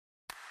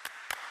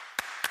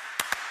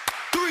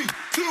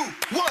2, 1,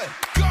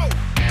 go!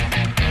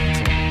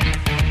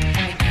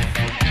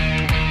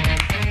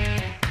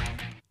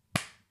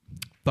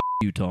 Fuck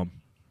you, Tom.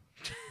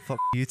 Fuck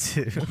you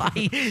too. Why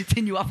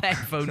didn't you have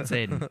headphones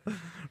in?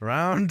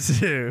 Round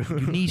 2. You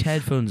need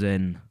headphones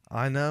in.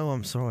 I know.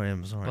 I'm sorry.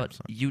 But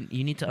you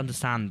need to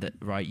understand that,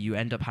 right? You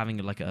end up having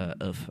like a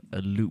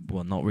loop.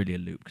 Well, not really a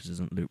loop because it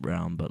doesn't loop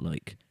round, but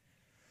like.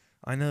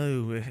 I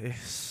know.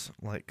 It's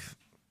like.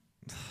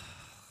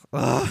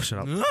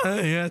 Shut up.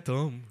 Yeah,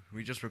 Tom.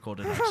 We just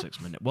recorded like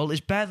 6 minutes. Well,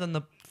 it's better than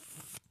the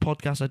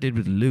podcast I did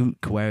with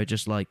Luke, where it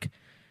just like.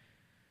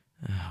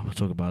 We'll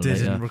talk about it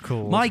Didn't later.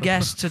 record. My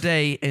guest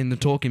today in the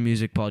Talking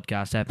Music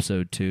Podcast,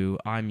 episode 2.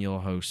 I'm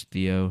your host,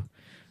 Theo.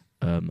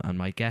 And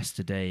my guest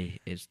today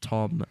is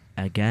Tom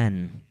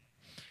again.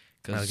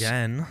 'Cause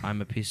Again?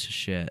 I'm a piece of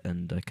shit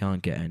and I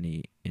can't get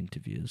any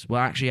interviews.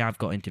 Well, actually, I've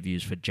got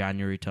interviews for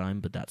January time,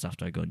 but that's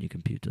after I go on your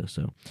computer.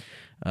 So,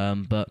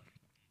 but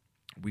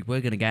we were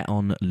going to get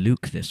on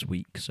Luke this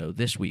week. So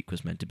this week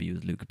was meant to be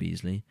with Luke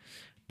Beasley,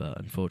 but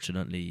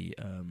unfortunately,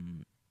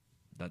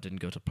 that didn't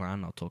go to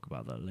plan. I'll talk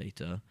about that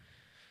later.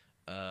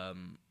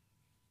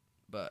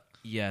 But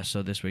yeah,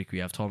 so this week we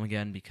have Tom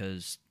again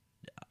because,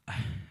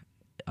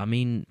 I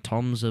mean,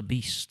 Tom's a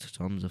beast.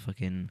 Tom's a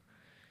fucking.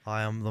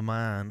 I am the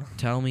man.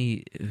 Tell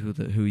me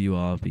who you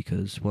are,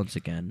 because once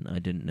again I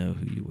didn't know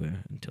who you were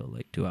until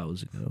like 2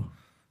 hours ago.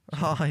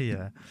 So Oh,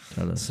 yeah.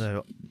 tell us.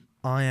 So,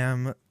 I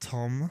am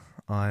Tom.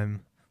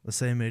 I'm the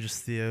same age as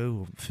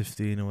Theo,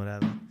 15 or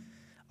whatever.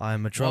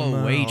 I'm a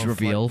drummer. Oh, age of,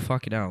 reveal. Like,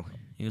 Fucking hell.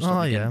 You can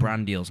stop getting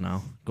brand deals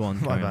now. Go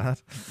on. my carry on.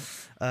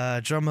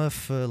 bad. Drummer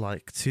for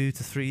like 2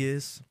 to 3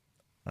 years.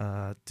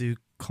 Do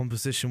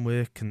composition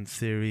work and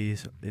theory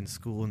in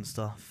school and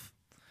stuff.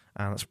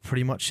 And that's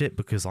pretty much it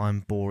because I'm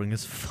boring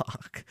as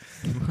fuck.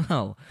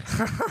 Well,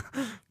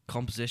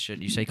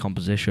 composition. You say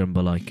composition,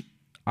 but like,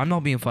 I'm not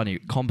being funny.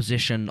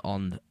 Composition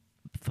on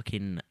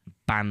fucking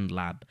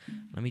BandLab.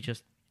 Let me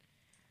just.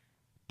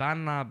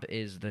 BandLab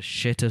is the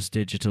shittest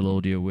digital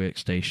audio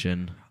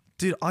workstation.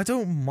 Dude, I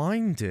don't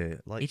mind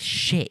it. Like, It's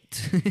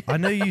shit. I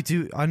know you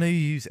do. I know you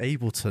use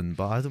Ableton,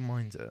 but I don't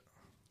mind it.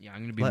 Yeah,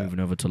 I'm gonna be Like- moving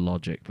over to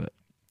Logic, but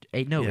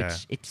no, Yeah.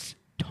 it's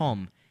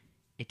Tom.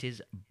 It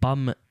is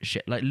bum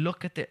shit. Like,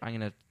 look at it. I'm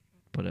gonna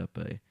put up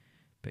a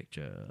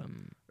picture.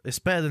 It's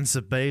better than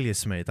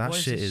Sibelius, mate. That what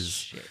shit this is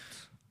shit.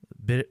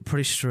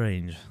 pretty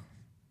strange.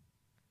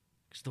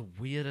 It's the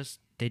weirdest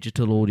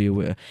digital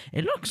audio.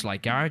 It looks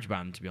like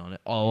GarageBand, to be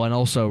honest. Oh, and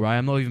also, right,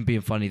 I'm not even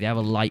being funny. They have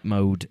a light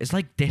mode. It's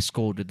like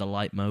Discord with the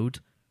light mode.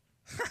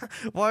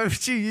 Why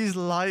would you use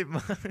light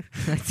mode?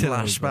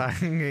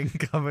 Flashbang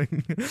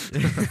incoming.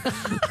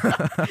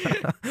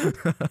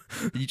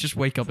 You just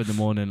wake up in the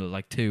morning at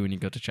like 2 and you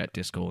go to check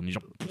Discord and you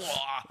just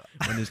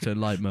when it's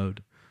turned light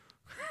mode.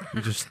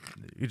 you just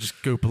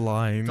go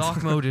blind.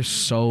 Dark mode is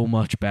so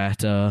much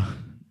better.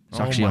 It's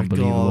actually my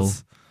unbelievable. God.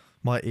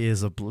 My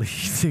ears are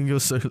bleeding. You're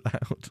so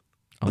loud.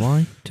 Am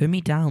I? Turn me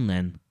down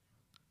then.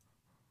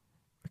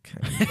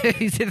 Okay.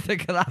 You didn't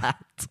think of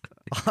that.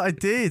 I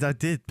did,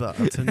 but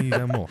I'll tell you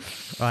then more.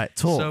 All right,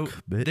 talk, So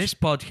bitch. this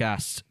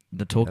podcast,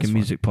 the Talking That's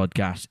Music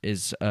Podcast,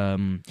 is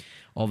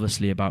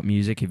obviously about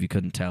music. If you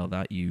couldn't tell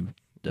that, you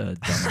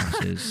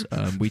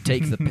dumbasses. We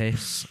take the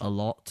piss a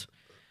lot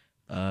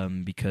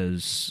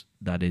because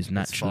that is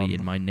naturally fun.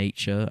 in my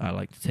nature. I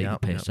like to take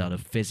Yep, the piss yep. out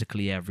of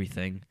physically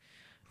everything.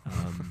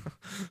 And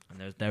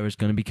there is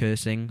going to be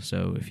cursing,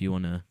 so if you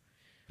wanna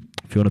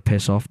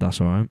piss off,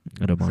 that's all right.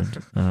 I don't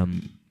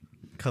mind.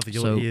 Cover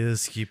your so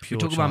ears, you We pure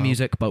talk about child.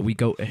 music, but we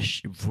go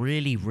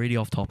really, really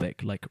off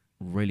topic. Like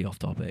really off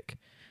topic.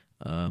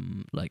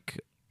 Like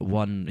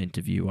one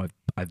interview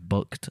I've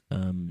booked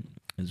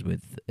is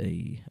with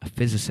a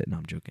physicist. No,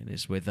 I'm joking.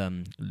 It's with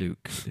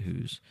Luke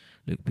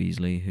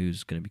Beasley,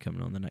 who's going to be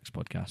coming on the next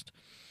podcast.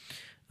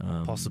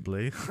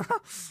 Possibly.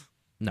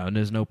 No,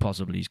 there's no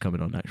possibly. He's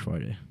coming on next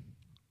Friday.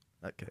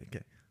 Okay.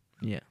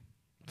 Yeah,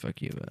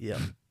 fuck you. But. Yeah.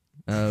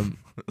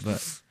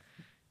 But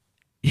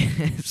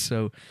yeah,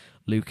 so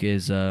Luke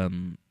is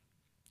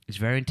he's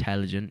very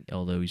intelligent,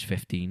 although he's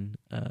 15.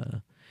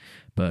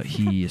 But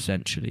he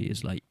essentially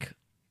is like,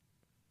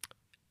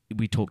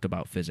 we talked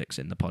about physics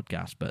in the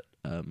podcast, but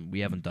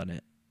we haven't done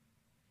it.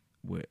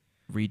 We're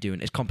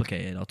redoing. It's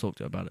complicated. I'll talk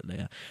to you about it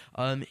later.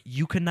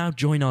 You can now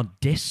join our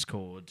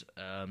Discord.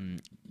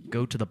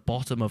 Go to the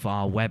bottom of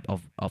our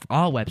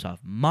our website,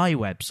 my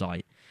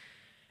website,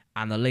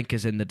 and the link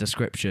is in the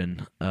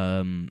description.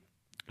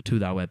 To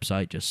that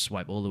website, just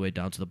swipe all the way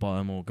down to the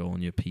bottom or go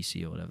on your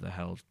PC or whatever the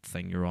hell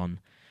thing you're on.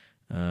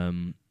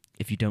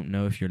 If you don't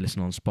know, if you're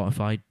listening on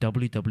Spotify,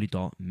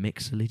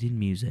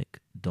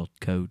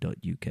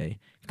 www.mixolydianmusic.co.uk. If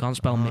you can't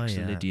spell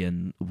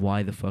Mixolydian,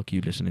 why the fuck are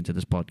you listening to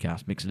this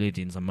podcast?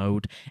 Mixolydian's a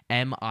mode.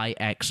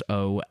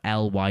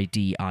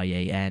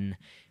 MIXOLYDIAN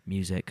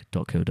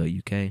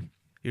music.co.uk.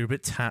 You're a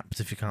bit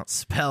tapped if you can't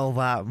spell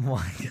that,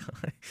 my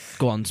guy.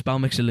 Go on, spell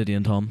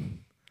Mixolydian, Tom.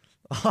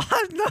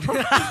 No.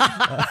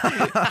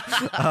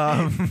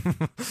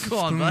 Go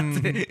on,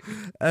 bud.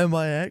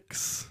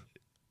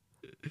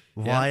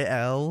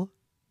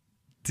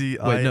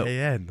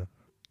 MIXYLDIAN.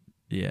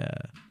 Yeah.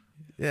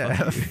 Yeah,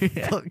 Fuck you.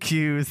 fuck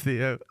you,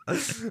 Theo.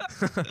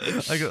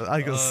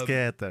 I got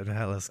scared then,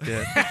 hella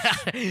scared.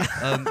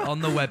 On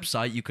the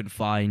website, you can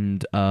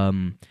find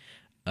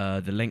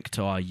the link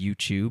to our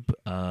YouTube,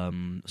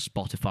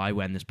 Spotify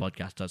when this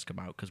podcast does come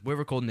out, because we're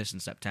recording this in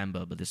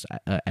September, but this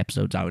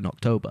episode's out in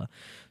October,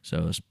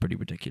 so it's pretty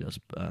ridiculous.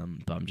 But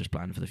I'm just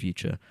planning for the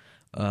future.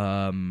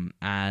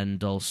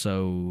 And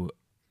also,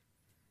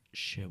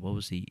 shit, what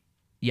was the?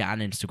 Yeah,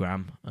 and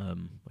Instagram, where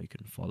you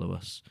can follow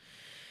us.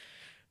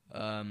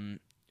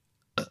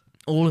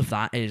 All of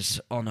that is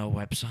on our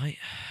website.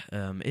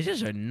 It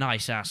is a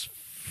nice ass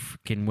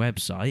freaking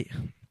website.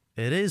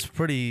 It is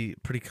pretty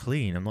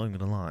clean. I'm not even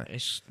gonna lie.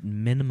 It's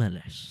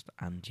minimalist,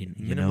 and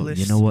you know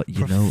Minimalist, what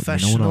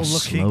professional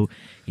looking.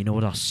 You know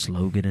what our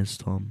slogan is,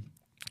 Tom?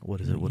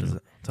 What is it? What is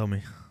it? Tell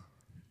me.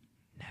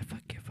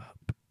 Never give up.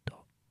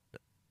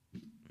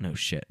 No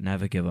shit.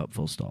 Never give up.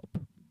 Full stop.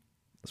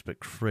 That's a bit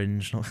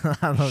cringe.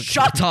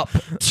 Shut up,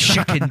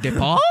 chicken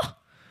dipper.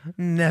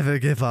 Never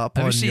give up.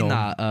 Have on you seen your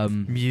that?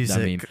 music?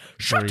 That meme?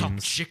 Shut up,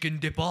 dreams. chicken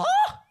dipper.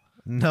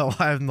 No,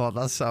 I have not.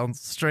 That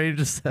sounds strange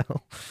as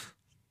hell.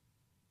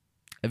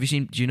 Have you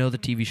seen? Do you know the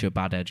TV show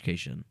Bad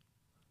Education?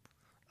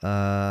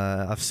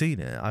 I've seen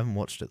it. I haven't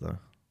watched it though.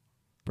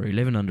 Bro, you're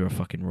living under a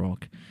fucking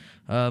rock.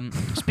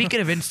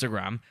 Speaking of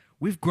Instagram,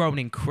 we've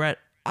grown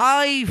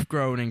I've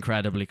grown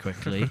incredibly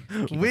quickly.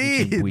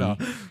 No.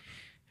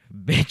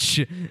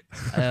 Bitch.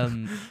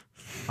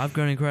 I've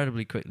grown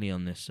incredibly quickly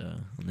on this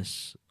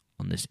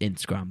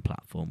Instagram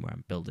platform where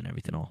I'm building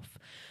everything off.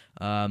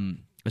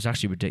 It's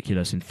actually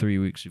ridiculous. In 3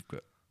 weeks,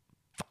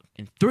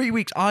 in 3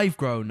 weeks, I've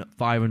grown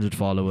 500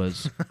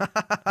 followers.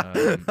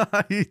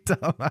 You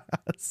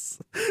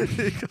dumbass.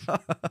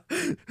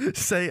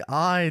 Say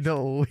I,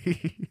 not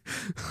we.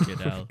 You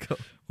know.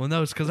 Well,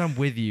 no, it's because I'm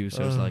with you,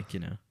 so it's like, you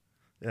know.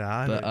 Yeah,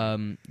 I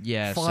know. But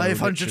yeah,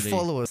 500 so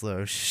followers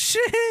though.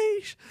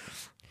 Sheesh.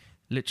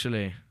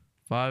 literally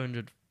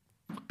 500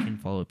 fucking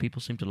followers.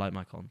 People seem to like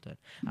my content,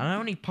 and I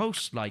only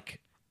post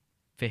like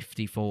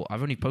 54.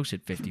 I've only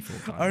posted 54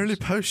 times. I only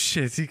post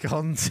shitty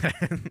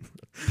content,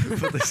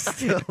 but they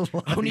still.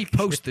 I only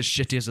post the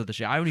shittiest of the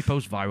shit. I only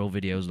post viral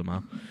videos,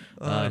 Lamar.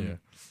 Yeah.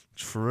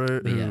 True.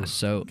 But yeah,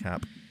 so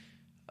Cap.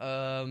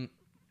 um,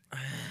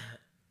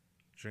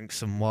 Drink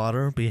some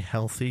water. Be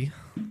healthy.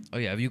 oh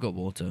yeah, have you got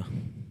water?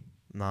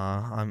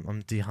 Nah,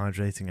 I'm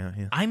dehydrating out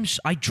here.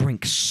 I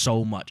drink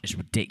so much, it's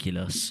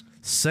ridiculous.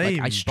 Same.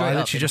 Like, I but straight I up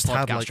literally in a just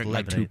had podcast like drink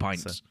like 2 lemonade,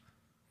 pints.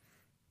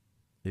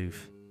 so-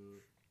 Oof.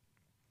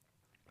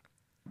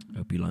 I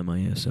hope you like my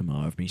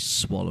ASMR of me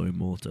swallowing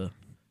water.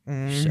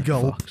 Sick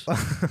Gulp.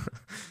 fucks.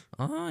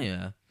 Oh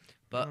yeah,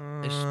 but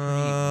it's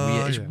pretty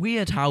weird. It's yeah.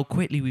 weird how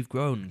quickly we've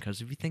grown.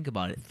 Because if you think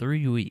about it,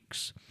 3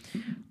 weeks,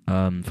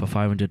 for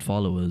 500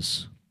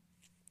 followers,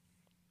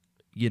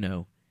 you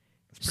know,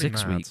 It's pretty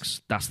 6 mad.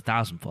 weeks, that's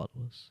 1,000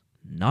 followers.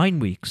 9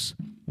 weeks,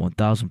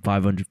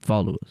 1,500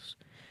 followers.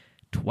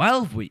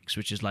 12 weeks,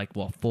 which is like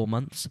what, 4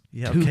 months?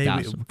 Yeah, okay,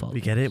 2,000 followers.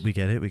 we get it.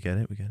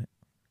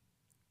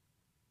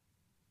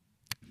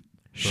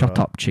 Shut Bruh.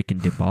 up, chicken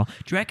dipper.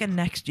 Do you reckon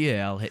next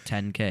year I'll hit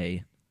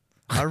 10k?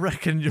 I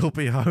reckon you'll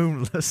be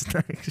homeless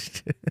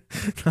next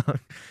year.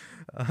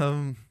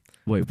 No.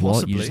 Wait, what?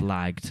 Possibly. You just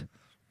lagged.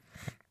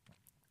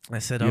 I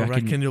said, You I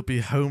reckon- reckon you'll be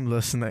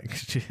homeless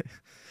next year.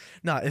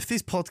 Now, if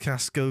these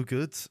podcasts go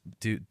good,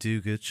 do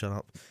good, shut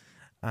up,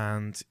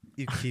 and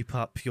you keep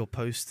up your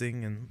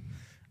posting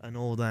and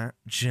all that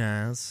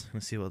jazz.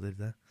 Let's see what they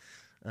did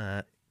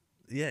there.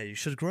 Yeah, you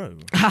should grow.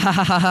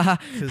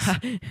 'Cause-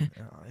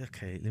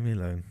 okay, leave me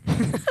alone.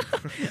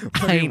 What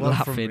do I you ain't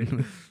want from me?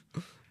 laughing.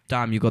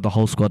 Damn, you got the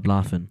whole squad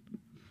laughing.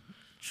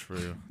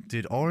 True.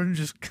 Dude, Orange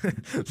is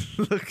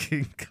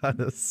looking kind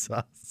of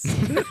sus.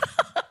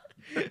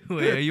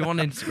 Wait, are you on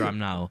Instagram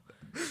now?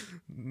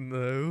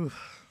 No.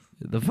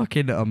 The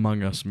fucking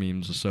Among Us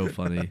memes are so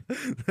funny.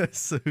 They're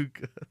so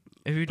good.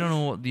 If you don't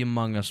know what the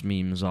Among Us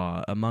memes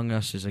are, Among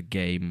Us is a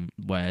game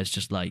where it's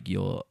just like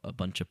you're a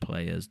bunch of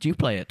players. Do you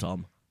play it,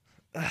 Tom?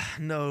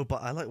 No,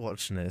 but I like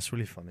watching it. It's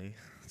really funny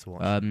to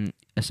watch.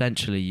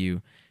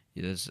 Essentially,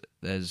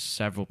 there's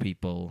several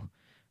people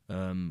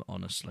on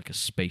like a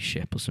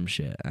spaceship or some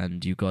shit,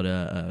 and you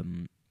gotta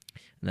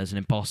there's an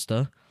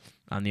imposter,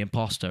 and the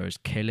imposter is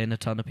killing a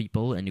ton of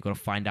people, and you gotta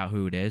find out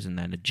who it is, and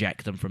then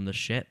eject them from the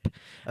ship.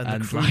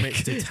 And the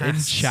crewmates do in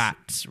tasks.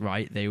 chats,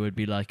 right? They would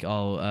be like,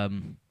 "Oh,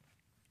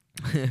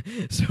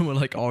 someone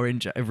like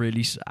Orange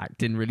really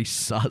acting really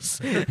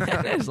sus." And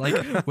it's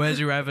like, "Where's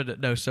your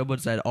evidence?" No, someone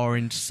said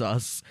Orange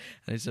sus,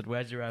 and they said,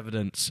 "Where's your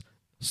evidence?"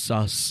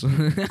 Sus.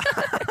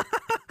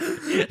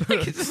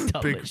 Like, it's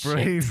dumb Big as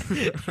brain.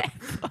 shit.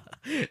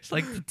 It's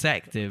like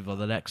Detective on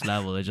the next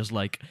level. They're just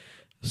like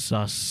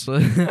sus.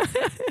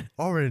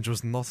 Orange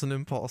was not an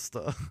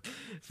imposter.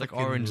 It's like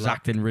Fucking Orange is lap-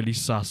 acting really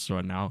sus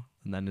right now.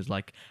 And then it's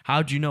like,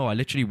 how do you know? I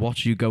literally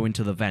watch you go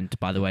into the vent.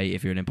 By the way,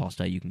 if you're an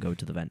imposter, you can go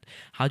into the vent.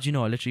 How do you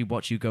know? I literally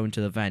watch you go into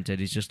the vent, and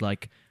he's just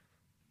like,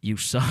 you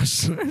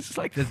sus. It's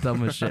like the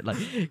dumbest shit. Like,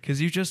 because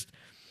you just...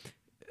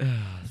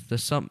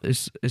 there's some...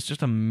 It's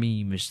just a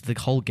meme. The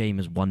whole game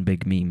is one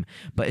big meme.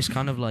 But it's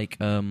kind of like...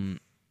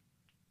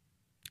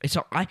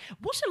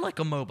 What's it like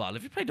on mobile?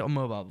 Have you played it on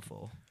mobile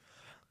before?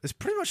 It's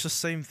pretty much the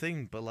same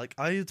thing, but like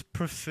I'd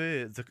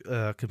prefer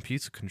the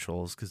computer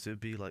controls because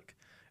it'd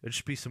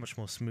just be so much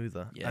more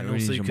smoother. Yeah, and the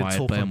also you reason could why I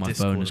talk play on on my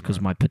Discord, phone is because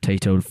right? my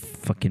potato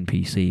fucking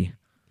PC.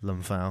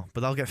 Lumfowl.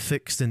 But that'll get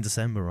fixed in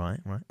December, right?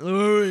 We've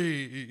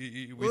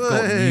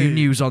got new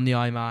news on the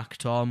iMac,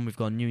 Tom. We've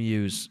got new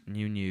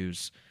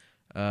news.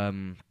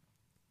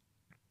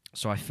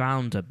 So I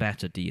found a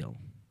better deal.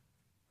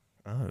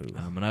 Oh.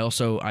 And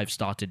I've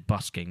started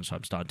busking, so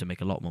I'm starting to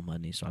make a lot more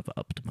money, so I've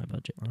upped my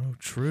budget. Oh,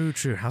 true.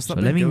 How's that So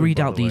been let me going, read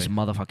by out the these way?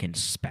 motherfucking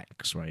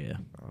specs right here.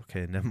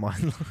 Okay, never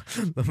mind.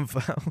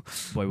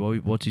 Lumfowl.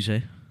 Wait, what did you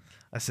say?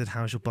 I said,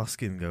 how's your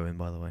busking going,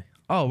 by the way?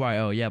 Oh, right.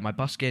 Oh, yeah. My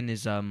busking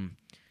is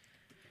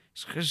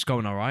it's just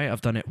going all right.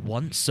 I've done it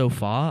once so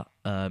far.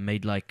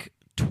 Made like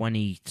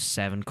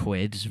 27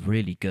 quid. It's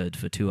really good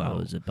for 2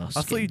 hours of busking.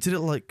 I thought you did it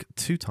like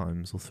 2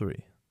 times or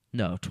 3.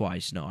 No,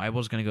 twice. No, I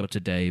was going to go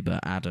today, but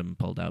Adam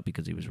pulled out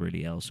because he was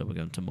really ill, so we're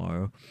going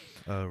tomorrow.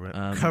 Oh,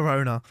 right.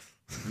 Corona.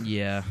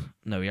 Yeah.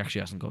 No, he actually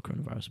hasn't got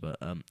coronavirus, but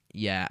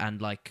yeah,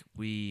 and like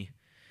we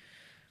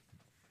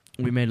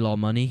made a lot of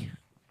money.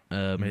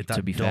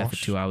 To be fair, for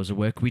 2 hours of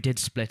work, we did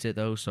split it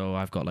though. So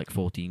I've got like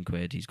 14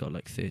 quid. He's got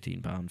like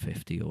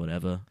 £13.50 or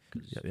whatever.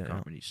 Because you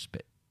can't really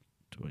split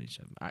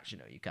 27. Actually,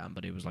 no, you can,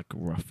 but it was like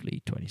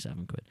roughly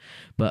 27 quid.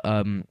 But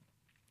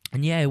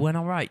and yeah, it went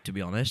all right. To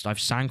be honest, I've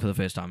sang for the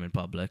first time in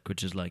public,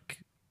 which is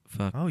like,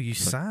 fuck. Oh, you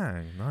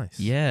sang. Nice.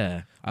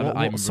 Yeah.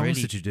 What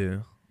songs did you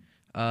do?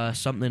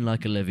 Something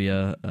Like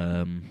Olivia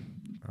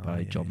by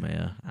yeah. John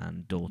Mayer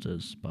and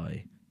Daughters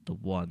by the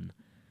one,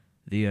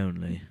 the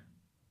only,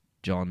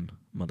 John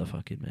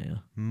motherfucking Mayer.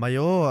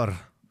 Mayor.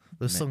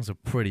 Those songs are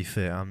pretty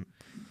fit.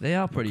 They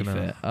are pretty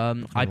fit.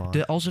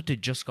 Also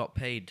did Just Got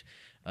Paid,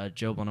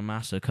 Joe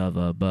Bonamassa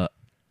cover, but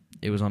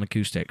it was on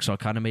acoustic, so I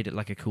kind of made it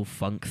like a cool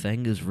funk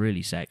thing. It was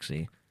really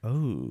sexy.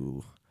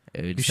 Oh.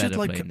 Instead of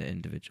playing the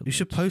individual. You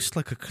should post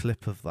like a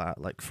clip of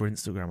that, like for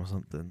Instagram or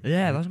something.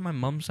 Yeah, that's what my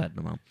mum said.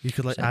 My mum. You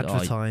could like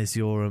advertise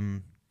your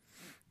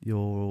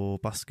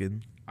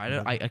busking.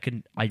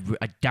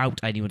 I doubt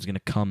anyone's gonna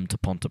come to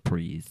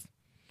Pontypridd,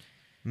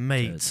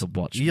 mate. To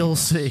watch. You'll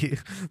see.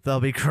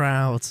 There'll be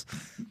crowds.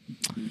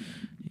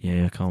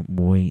 Yeah, I can't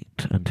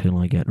wait until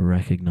I get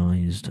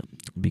recognised,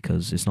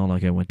 because it's not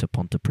like I went to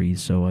Pontypridd,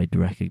 so I'd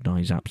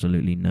recognise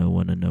absolutely no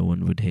one, and no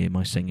one would hear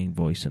my singing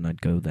voice, and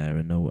I'd go there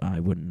and I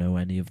wouldn't know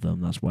any of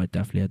them. That's why I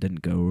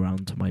didn't go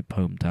around to my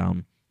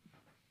hometown.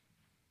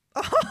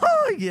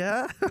 Oh,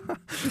 yeah.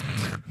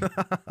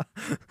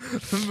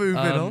 Moving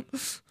on.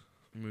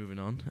 Moving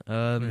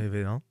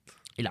on.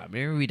 Yeah, let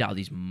me read out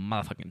these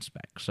motherfucking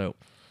specs. So,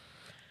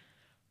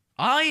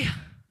 I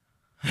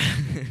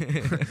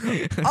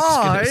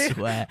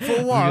swear.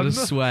 For one, I'm gonna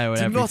swear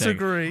do everything. not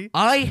agree.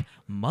 I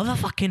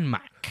motherfucking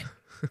Mac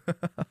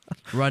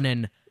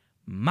running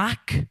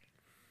Mac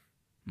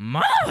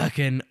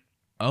motherfucking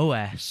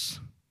OS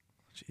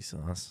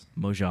Jesus.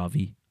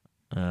 Mojave.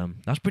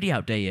 That's pretty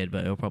outdated,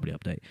 but it'll probably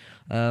update.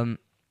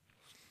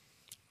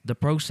 The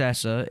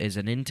processor is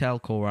an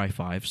Intel Core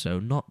i5,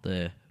 so not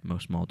the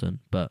most modern,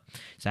 but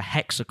it's a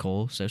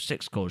hexa-core, so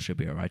 6 cores should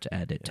be alright to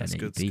edit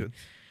 1080p. Good.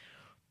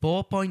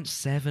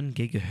 4.7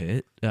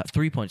 gigahertz,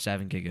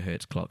 3.7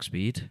 gigahertz clock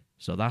speed,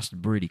 so that's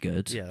really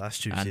good. Yeah, that's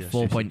juicy. And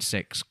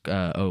 4.6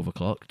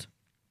 overclocked.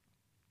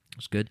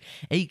 That's good.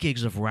 8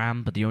 gigs of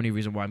RAM, but the only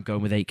reason why I'm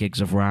going with 8 gigs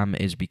of RAM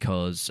is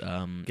because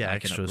I can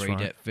extras, upgrade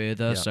right? it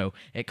further. Yeah. So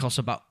it costs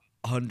about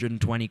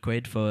 120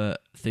 quid for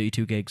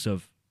 32 gigs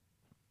of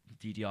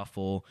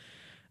DDR4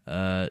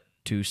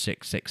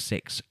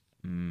 2666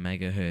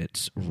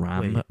 megahertz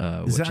RAM, Wait,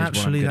 which is it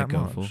actually what that I'm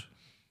gonna much? go for.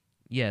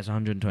 Yeah, it's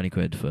 120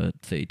 quid for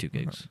 32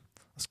 gigs.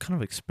 That's kind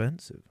of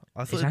expensive.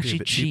 I thought It's it'd be a actually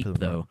bit cheap, cheaper than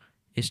though.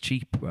 It's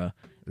cheap, bruh.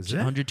 that. Is it?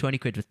 120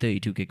 quid for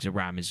 32 gigs of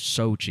RAM is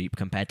so cheap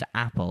compared to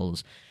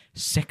Apple's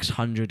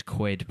 600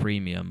 quid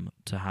premium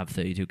to have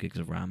 32 gigs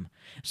of RAM.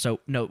 So,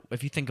 no,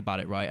 if you think about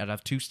it, right, I'd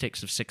have 2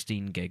 sticks of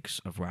 16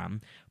 gigs of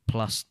RAM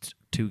plus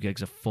 2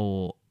 gigs of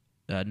 2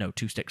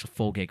 sticks of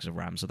 4 gigs of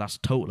RAM. So that's a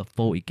total of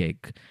 40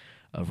 gig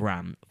of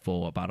RAM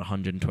for about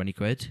 120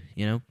 quid,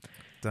 you know?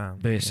 Damn.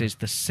 Versus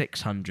the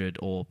 600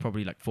 or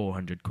probably like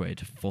 400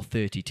 quid for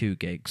 32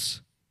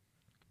 gigs.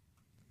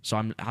 So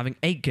I'm having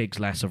 8 gigs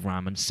less of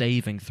RAM and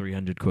saving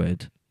 300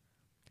 quid.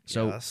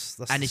 So that's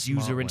and the it's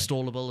user smart way.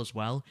 installable as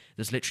well.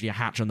 There's literally a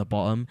hatch on the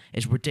bottom.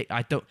 It's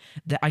ridiculous.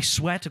 I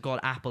swear to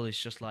God, Apple is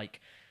just like,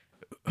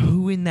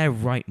 who in their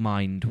right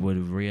mind would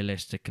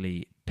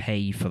realistically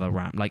pay for the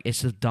RAM? Like,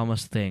 it's the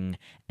dumbest thing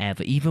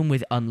ever. Even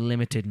with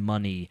unlimited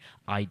money,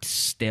 I'd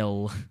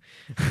still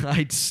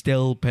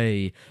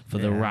pay for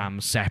the Yeah.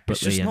 RAM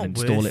separately and not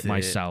install worth it it.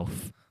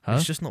 myself. Huh?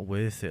 It's just not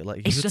worth it. Like,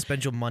 you It's could just-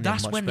 spend your money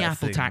That's on much when the better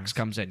Apple tax things.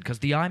 comes in, because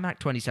the iMac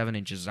 27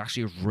 inches is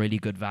actually a really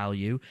good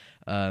value,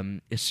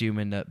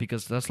 assuming that,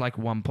 because that's like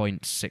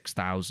 1.6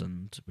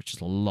 thousand, which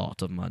is a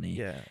lot of money.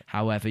 Yeah.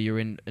 However, you're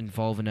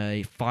involving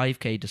a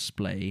 5K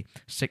display,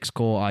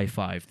 6-core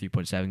i5,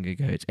 3.7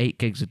 gigahertz, 8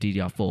 gigs of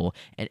DDR4,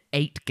 and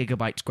 8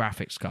 gigabytes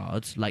graphics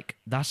cards. Like,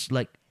 that's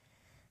like,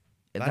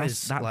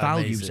 that like,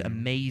 value's amazing.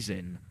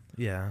 amazing.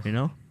 Yeah. You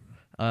know,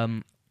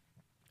 and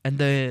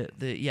the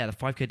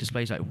 5K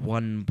display is like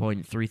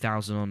 1.3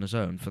 thousand on its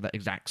own for the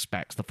exact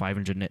specs, the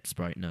 500 nits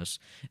brightness,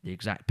 the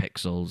exact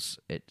pixels.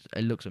 It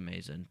looks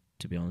amazing,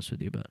 to be honest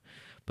with you,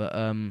 but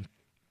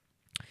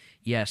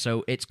yeah.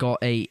 So it's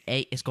got an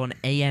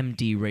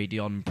AMD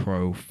Radeon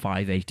Pro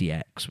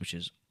 580X, which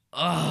is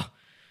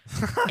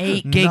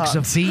 8 gigs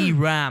of Nuts.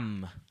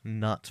 VRAM.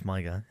 Nut,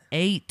 my guy.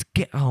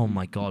 Oh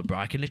my god, bro!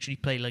 I can literally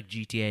play like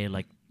GTA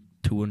like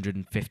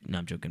 250. No,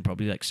 I'm joking.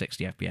 Probably like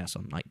 60 FPS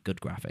on like good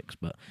graphics,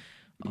 but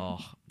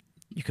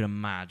you can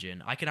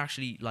imagine. I can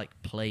actually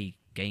like play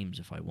games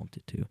if I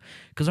wanted to,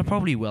 because I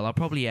probably will. I'll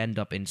probably end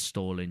up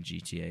installing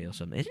GTA or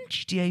something. Isn't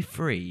GTA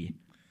free?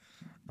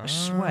 I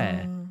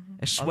swear I'm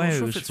not sure it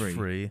if was it's free.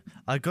 free.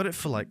 I got it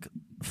for like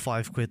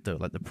 £5 though,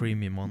 like the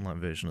premium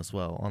online version as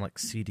well, on like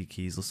CD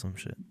keys or some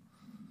shit.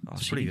 Oh,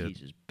 It's pretty CD good.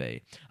 keys is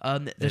bae.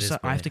 is I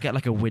have bae. to get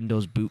like a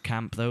Windows boot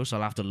camp though, so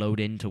I'll have to load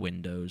into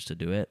Windows to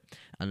do it,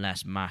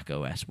 unless Mac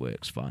OS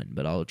works fine.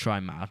 But I'll try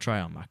on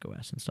Mac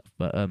OS and stuff.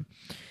 But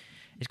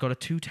it's got a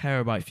 2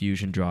 terabyte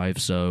Fusion drive.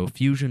 So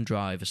Fusion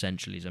drive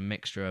essentially is a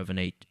mixture of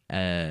a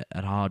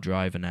hard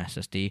drive and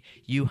SSD.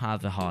 You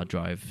have a hard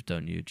drive,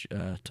 don't you,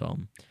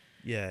 Tom?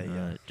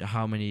 Yeah.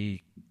 How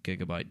many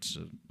gigabytes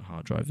of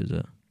hard drive is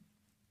it?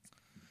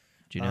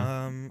 Do you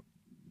know?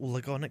 Well,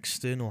 I got an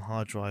external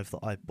hard drive that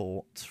I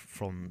bought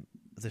from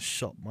this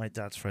shop my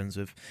dad's friends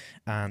with,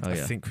 and I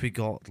think we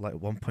got like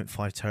 1.5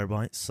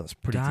 terabytes. So that's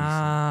pretty decent.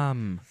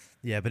 Damn.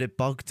 Yeah, but it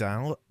bugged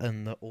out,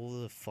 and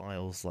all the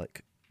files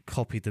like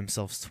copied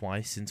themselves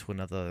twice into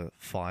another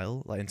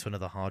file, like into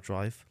another hard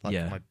drive, like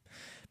my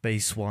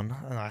base one,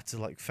 and I had to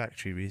like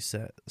factory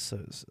reset.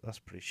 So that's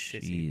pretty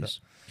shitty. But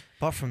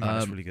apart from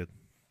that, it's really good.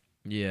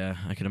 Yeah,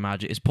 I can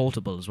imagine. It's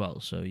portable as well,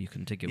 so you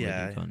can take it with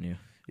you, can't you?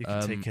 You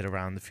can take it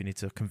around if you need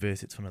to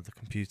convert it to another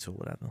computer or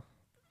whatever.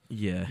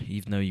 Yeah,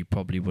 even though you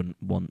probably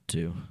wouldn't want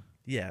to.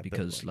 Yeah,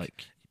 because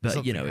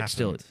but you know, it's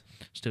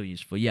still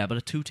useful. Yeah, but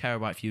a 2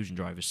 terabyte Fusion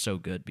drive is so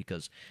good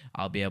because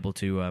I'll be able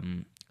to.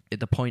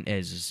 The point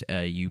is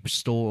you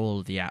store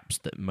all the apps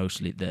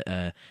that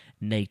are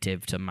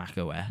native to Mac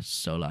OS,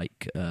 so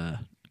like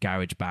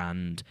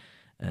GarageBand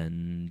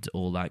and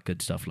all that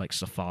good stuff, like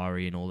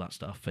Safari and all that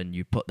stuff, and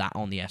you put that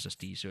on the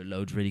SSD so it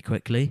loads really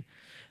quickly.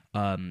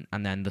 And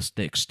then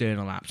the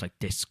external apps like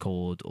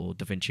Discord or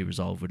DaVinci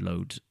Resolve would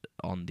load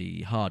on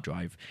the hard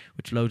drive,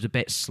 which loads a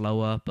bit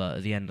slower, but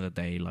at the end of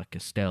the day, like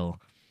it's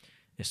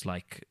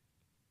like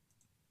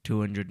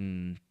 200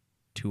 and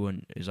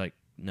 200 is like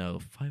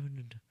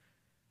 500.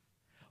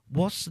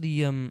 What's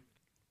the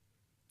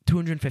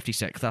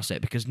 256? That's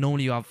it, because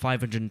normally you have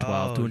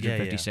 512,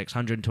 256,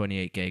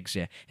 128 gigs.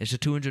 Yeah, it's a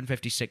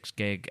 256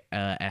 gig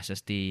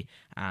SSD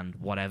and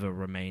whatever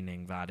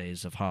remaining that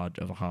is of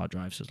a hard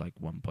drive. So it's like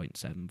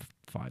 1.75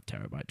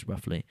 terabytes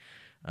roughly.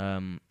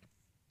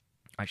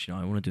 Actually,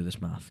 no, I want to do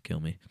this math. Kill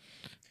me.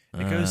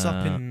 It goes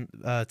up in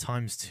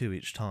times 2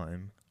 each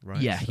time, right?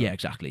 Yeah,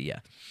 exactly. Yeah.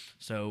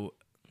 So,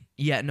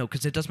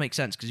 because it does make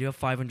sense because you have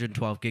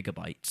 512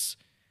 gigabytes.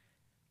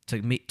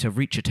 To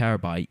reach a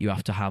terabyte, you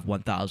have to have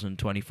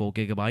 1,024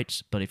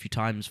 gigabytes. But if you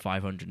times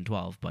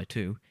 512 by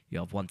 2, you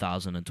have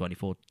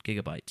 1,024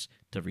 gigabytes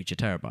to reach a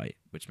terabyte,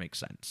 which makes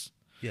sense.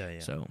 Yeah.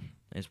 So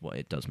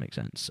it does make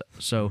sense.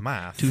 So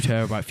math. 2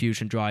 terabyte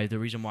Fusion drive. The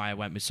reason why I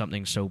went with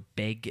something so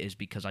big is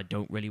because I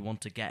don't really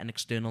want to get an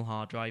external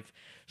hard drive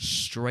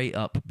straight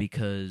up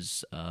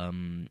because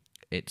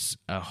it's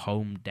a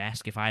home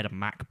desk. If I had a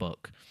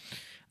MacBook,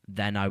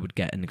 then I would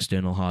get an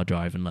external hard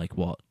drive and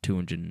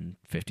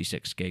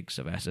 256 gigs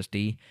of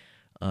SSD.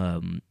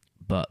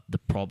 But the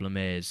problem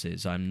is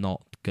I'm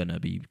not gonna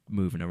be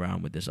moving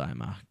around with this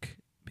iMac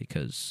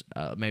because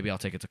maybe I'll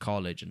take it to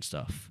college and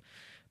stuff.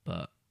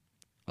 But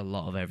a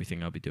lot of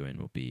everything I'll be doing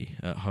will be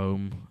at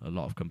home. A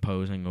lot of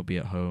composing will be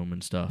at home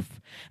and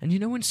stuff. And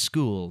in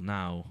school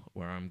now,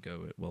 where I'm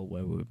going, well,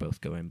 where we're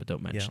both going, but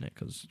don't mention it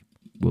because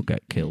we'll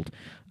get killed.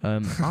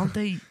 Aren't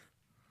they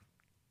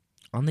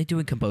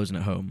doing composing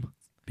at home?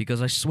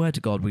 Because I swear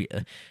to God, we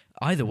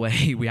either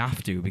way we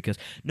have to. Because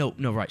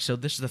right. So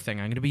this is the thing.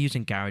 I'm going to be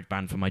using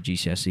GarageBand for my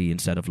GCSE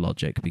instead of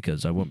Logic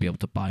because I won't be able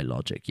to buy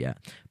Logic yet.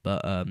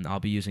 But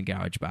I'll be using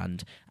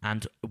GarageBand.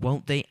 And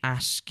won't they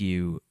ask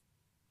you?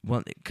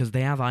 Because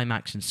they have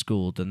iMacs in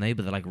school, don't they?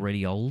 But they're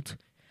really old.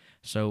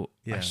 So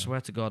I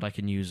swear to God, I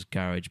can use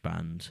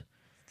GarageBand.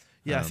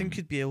 Yeah, I think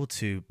you'd be able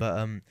to.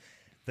 But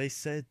they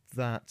said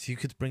that you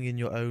could bring in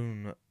your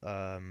own.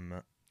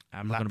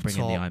 I'm not going to bring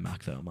in the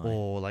iMac though, am I?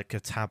 Or like a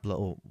tablet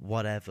or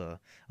whatever,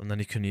 and then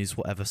you can use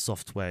whatever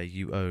software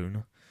you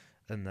own,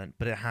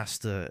 but it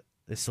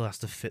still has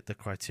to fit the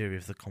criteria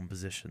of the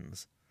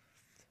compositions.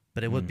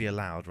 But it would be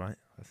allowed, right?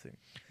 I think.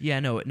 Yeah,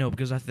 no,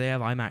 because they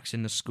have iMacs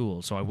in the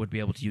school, so I would be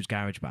able to use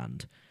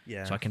GarageBand.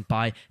 Yeah. So I can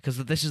buy, because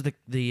this is the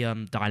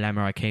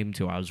dilemma I came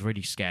to. I was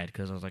really scared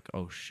because I was like,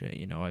 oh shit,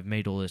 I've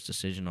made all this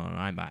decision on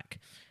an iMac,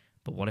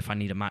 but what if I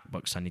need a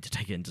MacBook? So I need to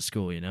take it into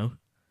school,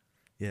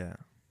 Yeah.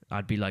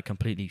 I'd be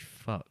completely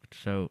fucked.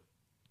 So,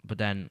 but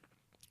then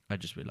I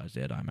just realized they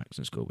had iMacs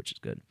in school, which is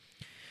good.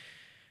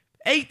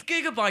 8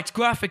 gigabytes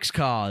graphics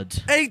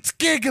card. 8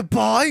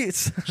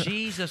 gigabytes.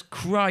 Jesus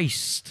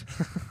Christ.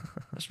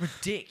 That's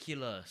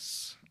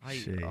ridiculous.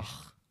 Sheesh.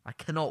 I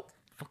cannot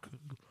fucking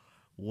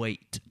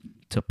wait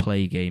to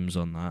play games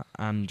on that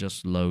and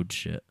just load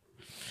shit.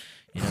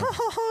 You know?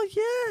 Oh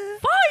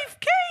yeah.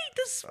 5K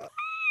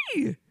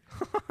display.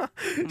 Oh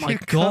my You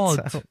cut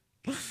god. out.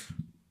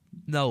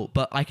 No,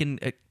 but I can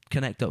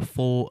connect up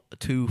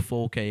two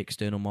 4K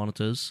external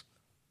monitors.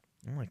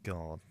 Oh my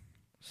god.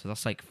 So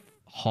that's like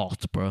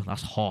hot, bro.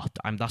 That's hot.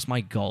 That's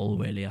my goal,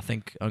 really. I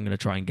think I'm gonna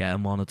try and get a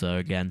monitor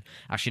again.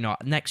 Actually, no.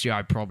 Next year,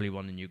 I probably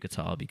want a new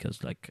guitar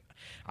because, like,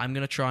 I'm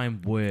gonna try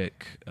and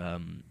work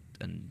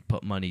and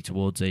put money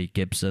towards a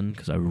Gibson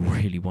because I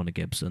really want a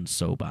Gibson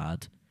so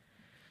bad.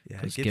 Yeah,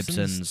 'Cause Gibsons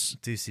Gibsons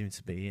do seem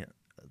to be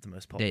the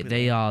most popular.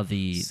 they are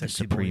the Sexy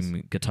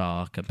supreme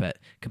guitar compared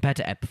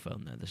to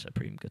Epiphone. They're the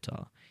supreme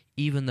guitar.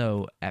 Even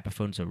though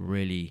Epiphones are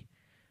really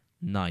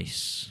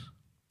nice,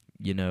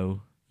 you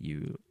know,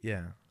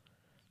 Yeah.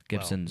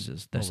 Gibsons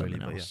they're not really, something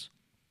but else.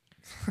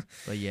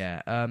 But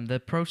yeah, the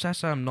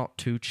processor I'm not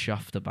too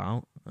chuffed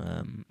about.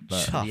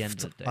 But at the end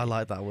of the day, I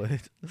like that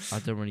word. I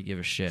don't really give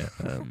a shit.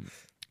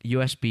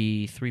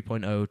 USB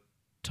 3.0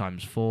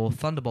 times 4,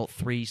 Thunderbolt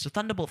 3. So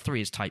Thunderbolt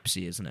 3 is Type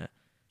C, isn't it?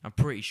 I'm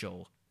pretty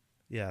sure.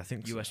 Yeah, I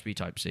think so. USB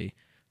Type C.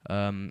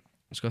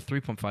 It's got a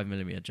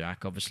 3.5mm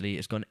jack, obviously.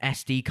 It's got an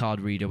SD card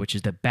reader, which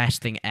is the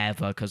best thing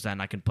ever, because then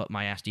I can put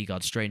my SD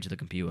card straight into the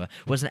computer.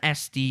 Whereas an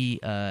SD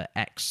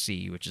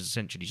XC, which is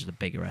essentially just a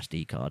bigger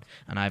SD card,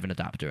 and I have an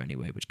adapter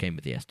anyway, which came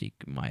with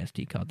my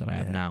SD card that I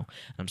have now.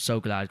 And I'm so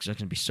glad, because it's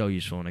going to be so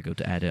useful when I go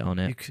to edit on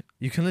it.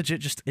 You can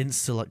legit just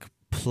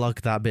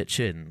plug that bitch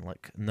in,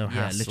 like no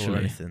hassle or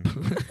anything.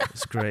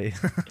 It's great.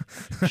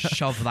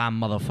 Shove that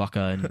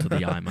motherfucker into the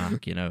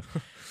iMac, you know.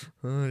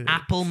 Oh, yeah.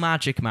 Apple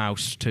Magic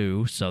Mouse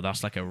too, so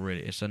that's like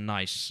it's a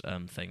nice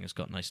thing. It's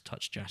got nice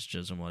touch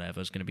gestures and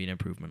whatever. It's going to be an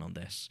improvement on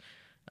this,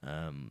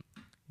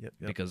 Yep.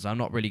 because I'm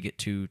not really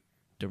don't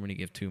really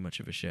give too much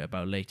of a shit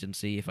about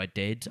latency. If I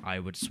did, I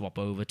would swap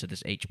over to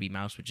this HP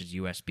mouse, which is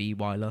USB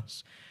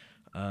wireless.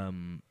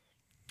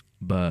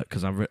 But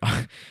because you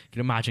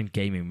can imagine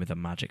gaming with a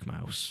Magic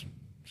Mouse,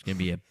 it's going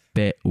to be a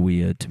bit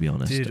weird, to be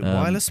honest. Dude,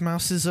 wireless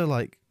mouses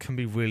are can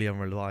be really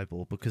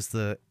unreliable because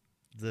the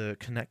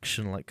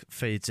connection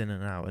fades in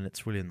and out, and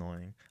it's really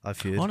annoying. I've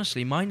heard.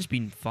 Honestly, mine's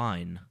been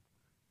fine.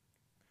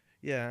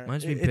 Yeah,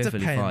 Mine's been it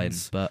perfectly fine,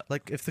 depends. but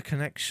If the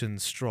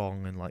connection's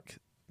strong and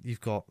you've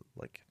got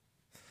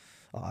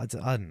I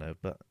don't know,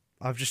 but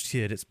I've just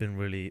heard it's been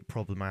really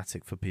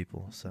problematic for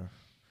people. So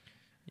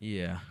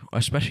yeah,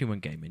 especially when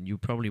gaming, you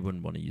probably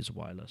wouldn't want to use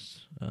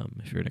wireless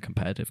if you're in a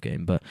competitive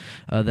game. But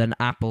then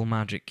Apple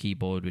Magic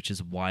Keyboard, which is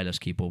a wireless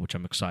keyboard, which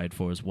I'm excited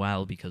for as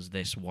well, because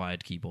this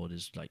wired keyboard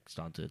is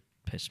starting to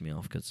piss me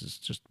off because it's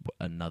just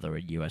another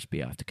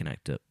USB I have to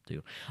connect it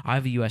to. I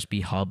have a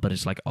USB hub, but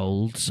it's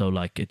old, so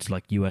it's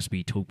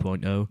USB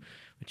 2.0,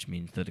 which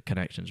means that the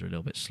connections are a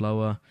little bit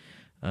slower.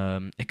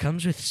 It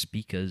comes with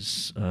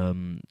speakers.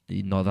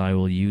 Not that I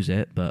will use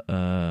it, but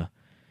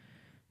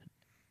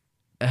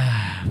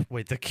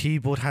wait, the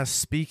keyboard has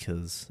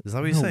speakers? Is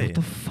that what you're no, saying? what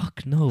the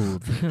fuck? No.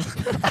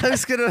 I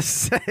was gonna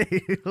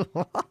say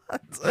what?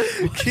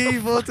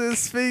 Keyboard and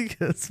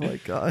speakers, my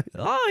guy.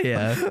 Oh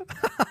yeah.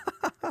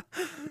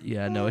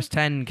 Yeah, no, it's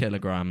 10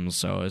 kilograms,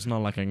 so it's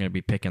not like I'm going to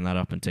be picking that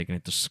up and taking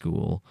it to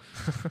school.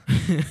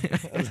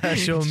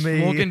 Unless you're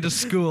me. Walking to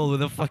school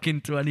with a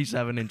fucking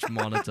 27-inch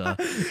monitor.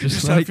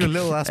 Just have your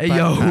little ass hey,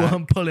 yo, backpack.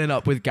 I'm pulling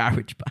up with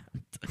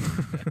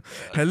GarageBand.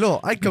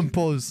 Hello, I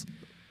compose.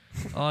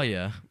 Oh,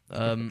 yeah.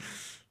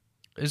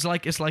 It's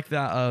like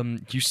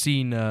that, you've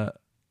seen...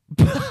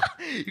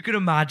 you can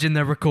imagine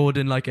they're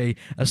recording a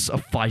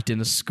fight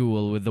in a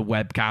school with the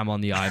webcam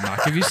on the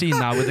iMac. Have you seen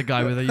that with the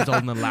guy he's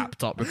holding a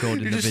laptop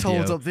recording You the just video?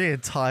 hold up the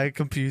entire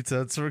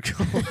computer to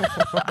record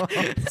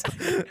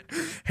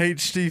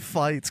HD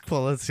fight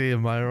quality.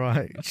 Am I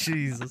right?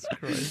 Jesus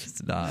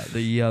Christ! Nah,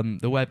 the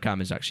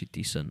webcam is actually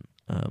decent.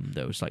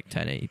 That was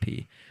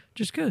 1080p,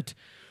 which is good.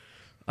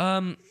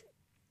 Right,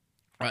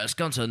 let's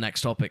go on to the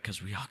next topic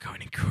because we are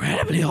going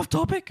incredibly off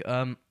topic.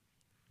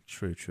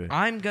 True.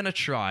 I'm gonna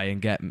try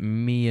and get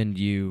me and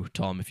you,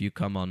 Tom, if you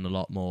come on a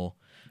lot more.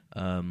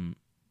 I'm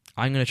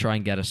gonna try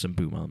and get us some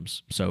boom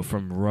arms. So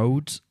from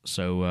Rode.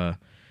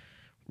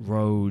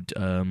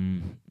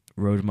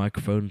 Rode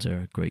microphones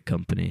are a great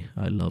company.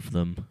 I love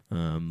them.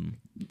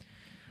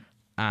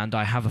 And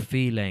I have a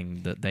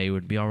feeling that they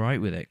would be all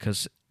right with it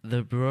because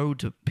the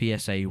Rode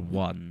PSA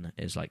 1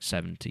 is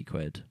 70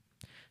 quid.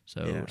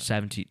 So Yeah.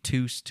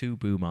 72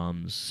 boom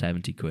arms,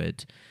 70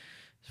 quid.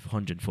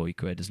 140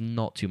 quid is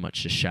not too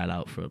much to shell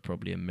out for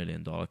probably $1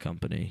 million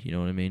company. You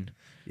know what I mean?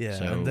 Yeah,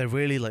 So- and they're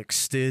really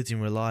sturdy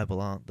and reliable,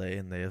 aren't they?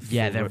 And they have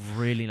They're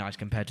really nice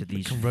compared to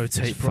these. can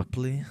rotate this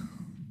properly.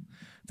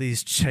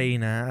 These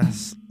chain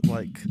ass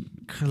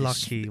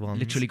clucky ones.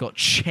 Literally got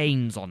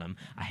chains on them.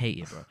 I hate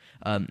it,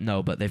 bro.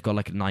 No, but they've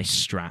got nice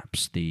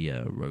straps. The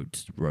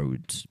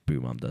Rode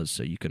boom arm does,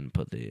 so you can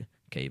put the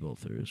cable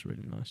through. It's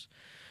really nice.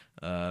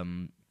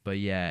 But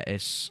yeah,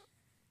 it's.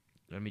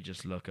 Let me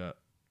just look up.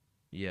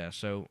 Yeah,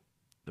 so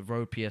the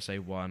Rode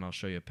PSA 1. I'll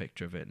show you a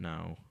picture of it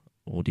now.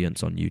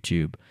 Audience on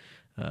YouTube.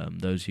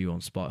 Those of you on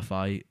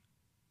Spotify,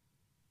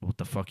 what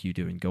the fuck are you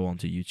doing? Go on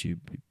to YouTube.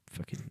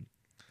 Fucking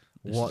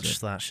watch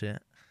that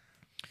shit.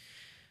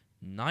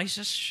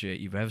 Nicest shit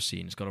you've ever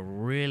seen. It's got a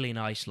really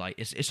nice, like,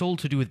 it's all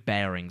to do with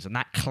bearings, and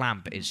that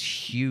clamp is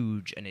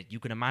huge, and you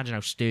can imagine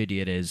how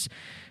sturdy it is.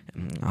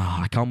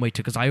 I can't wait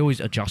to, because I always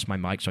adjust my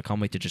mic, so I can't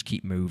wait to just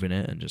keep moving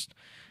it and just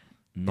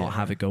not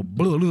have it go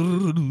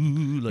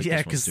like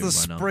yeah, because the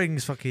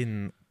springs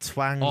fucking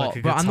twang like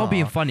a but guitar. I'm not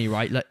being funny,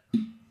 right? Like,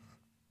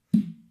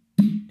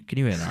 can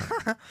you hear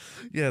that?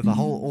 Yeah, the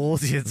whole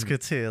audience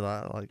could hear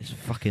that. Like, it's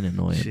fucking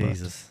annoying.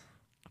 Jesus.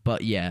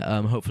 But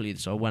yeah, hopefully,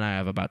 so when I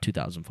have about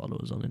 2,000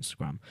 followers on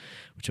Instagram,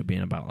 which will be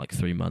in about like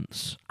 3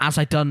 months, as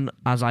I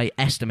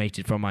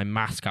estimated from my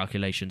math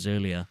calculations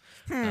earlier.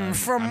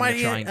 From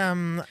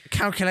my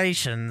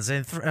calculations,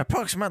 in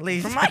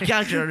approximately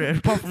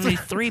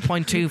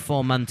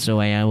 3.24 months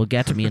away, I will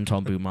get me and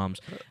Tom Boom Moms.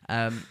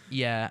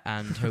 Yeah,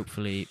 and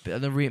hopefully,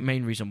 the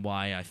main reason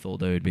why I thought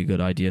that it would be a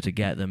good idea to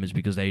get them is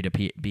because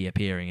they'd be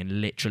appearing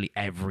in literally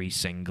every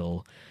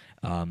single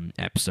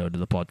episode of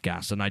the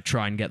podcast, and I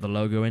try and get the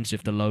logo in. So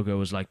if the logo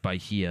was like by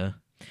here,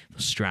 the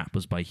strap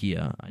was by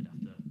here, I'd have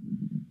to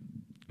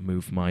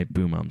move my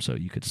boom arm so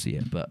you could see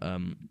it. But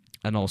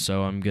and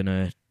also I'm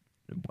gonna,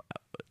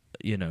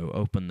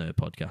 open the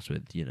podcast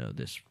with,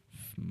 this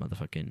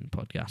motherfucking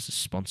podcast is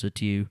sponsored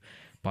to you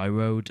by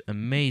Rode.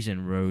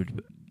 Amazing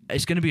Rode.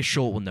 It's gonna be a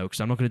short one though,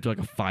 because I'm not gonna do like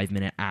a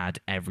 5-minute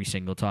ad every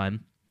single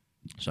time.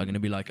 So I'm going to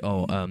be like,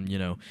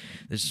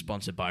 this is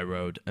sponsored by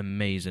Rode.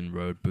 Amazing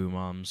Rode boom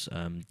arms.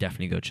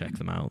 Definitely go check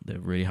them out. They're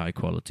really high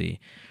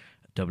quality.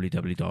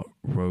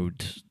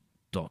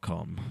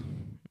 www.rode.com.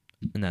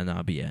 And then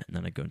that'll be it. And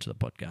then I go into the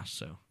podcast.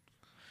 So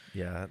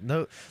yeah,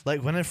 no,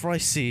 like whenever I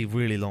see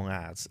really long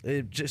ads,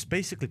 it just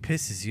basically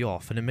pisses you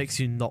off and it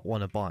makes you not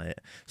want to buy it.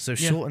 So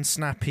short and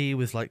snappy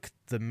with like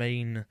the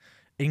main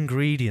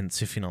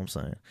ingredients, if you know what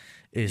I'm saying,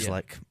 is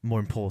like more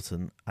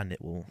important, and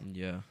it will.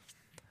 Yeah.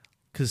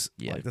 Because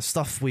like the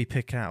stuff we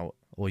pick out,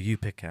 or you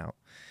pick out,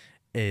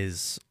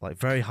 is like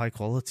very high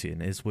quality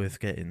and is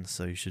worth getting.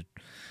 So you should,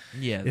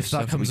 if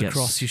that comes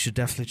across, you should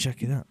definitely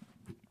check it out.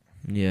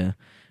 Yeah,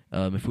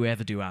 if we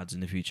ever do ads in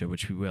the future,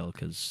 which we will,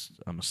 because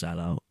I'm a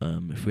sellout.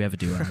 If we ever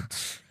do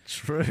ads,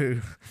 true,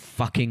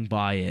 fucking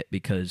buy it,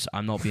 because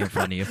I'm not being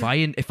funny. If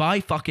I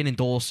fucking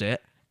endorse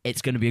it,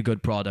 it's going to be a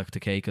good product,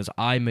 okay? Because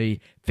I'm a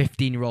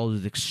 15-year-old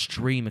with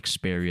extreme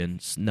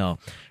experience. No,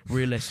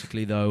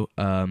 realistically though,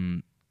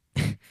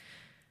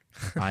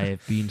 I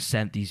have been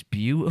sent these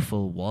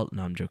beautiful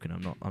No, I'm joking.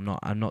 I'm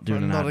not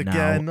doing an ad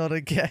now. Not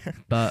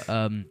again. But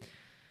I'm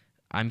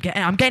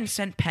getting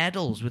sent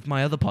pedals with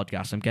my other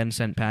podcast. I'm getting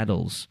sent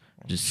pedals.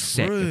 Just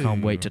sick. I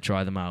can't wait to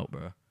try them out,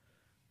 bro.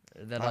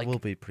 They're that like will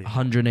be pretty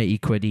 180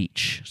 quid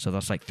each, so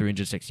that's like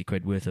 360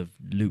 quid worth of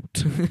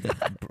loot.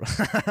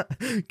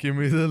 Give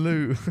me the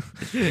loot.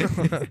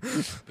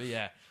 But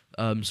yeah,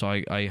 so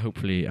I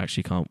hopefully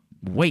actually can't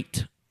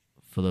wait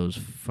for those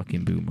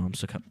fucking boom arms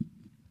to come.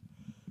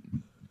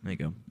 There you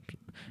go.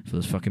 For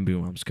those fucking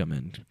boom arms to come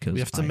in. We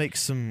have to make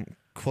some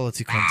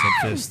quality content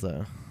first,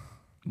 though.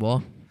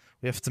 What?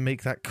 We have to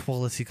make that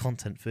quality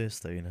content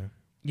first, though,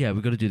 Yeah,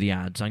 we've got to do the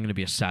ads. I'm going to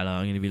be a sellout.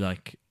 I'm going to be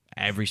like,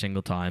 every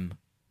single time.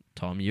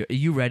 Tom, are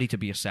you ready to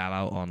be a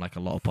sellout on like a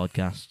lot of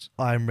podcasts?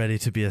 I'm ready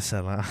to be a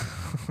sellout.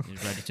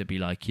 You're ready to be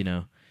like,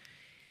 in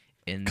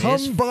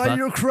Come buy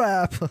your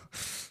crap.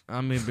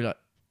 I'm going to be like,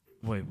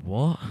 wait,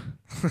 what?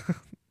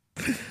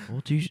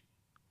 What do you...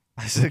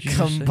 I said,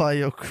 come buy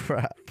your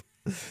crap.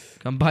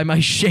 Come buy my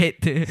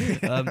shit.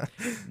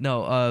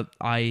 No,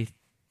 I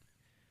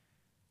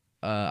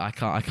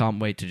can't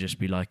wait to just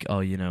be like,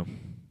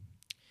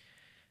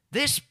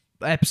 this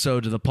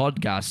episode of the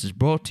podcast is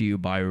brought to you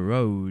by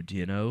Rode.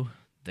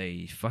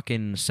 They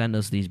fucking send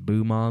us these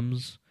boom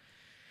arms,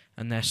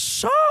 and they're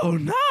so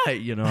nice. I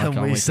and can't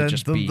we wait send to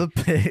just them the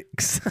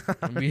pics.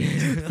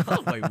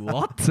 Oh wait,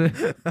 what?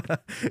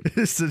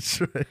 It's a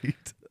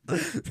trade.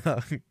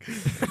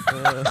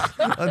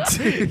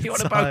 You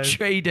want about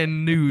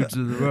trading nudes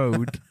with the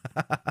Rode?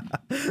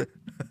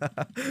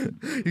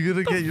 You're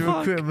gonna get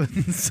your equipment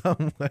in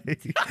some way.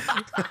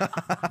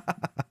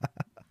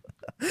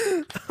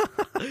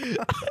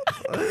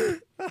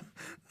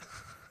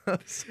 I'm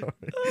sorry.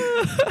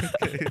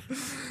 Okay.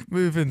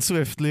 Moving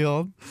swiftly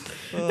on.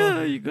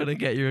 You're gonna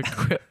get your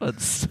equipment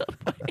some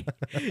way.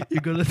 You're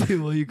gonna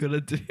do what you're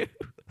gonna do.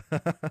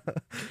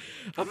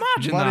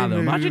 Imagine that though.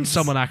 Imagine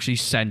someone actually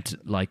sent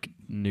like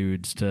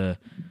nudes to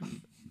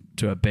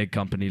a big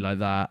company like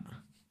that.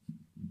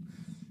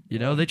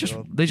 They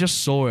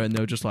just saw it and they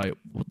were just like,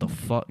 what the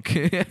fuck?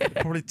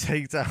 Probably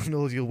take down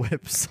all your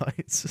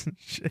websites and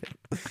shit.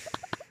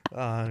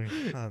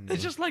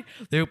 It's just like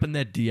they open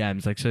their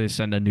DMs, like so they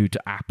send a nude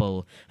to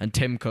Apple, and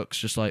Tim Cook's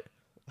just like,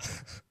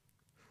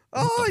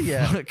 oh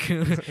yeah,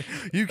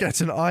 you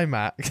get an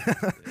iMac.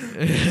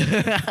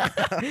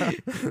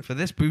 For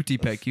this booty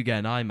pic, you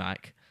get an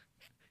iMac.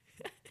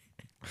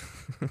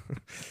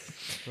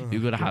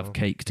 You've got to have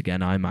cake to get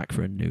an iMac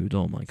for a nude.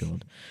 Oh my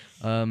god.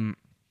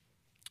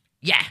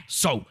 yeah,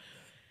 so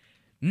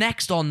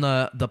next on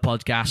the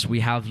podcast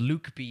we have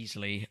Luke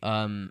Beasley.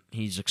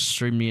 He's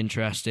extremely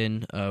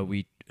interesting.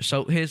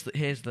 So here's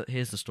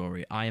the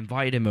story. I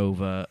invited him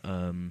over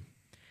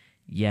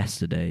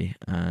yesterday,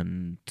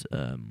 and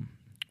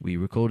we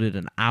recorded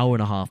an hour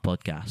and a half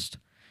podcast.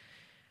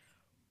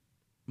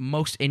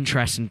 Most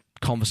interesting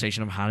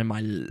conversation I've had in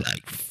my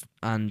life,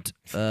 and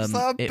Is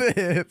that a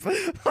bit?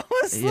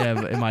 yeah,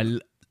 but in my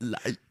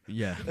life,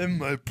 yeah, in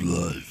my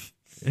life.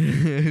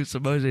 It's the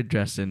most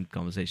interesting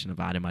conversation I've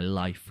had in my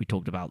life. We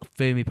talked about the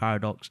Fermi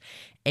paradox,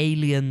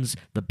 aliens,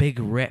 the Big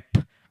Rip,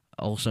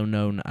 also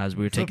known as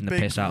we were taking the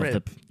piss out of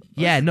the.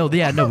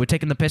 We're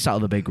taking the piss out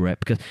of the Big Rip,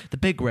 because the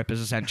Big Rip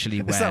is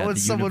essentially where Is that when the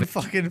someone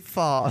fucking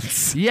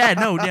farts?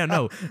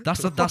 no.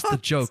 That's the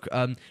joke.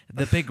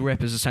 The Big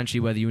Rip is essentially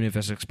where the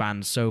universe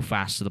expands so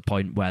fast to the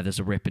point where there's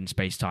a rip in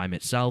space time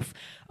itself.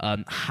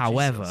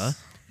 However,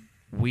 Jesus.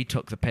 we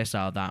took the piss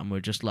out of that, and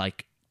we're just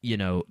like,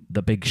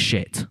 the big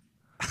shit.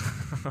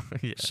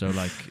 Yeah. So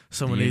like,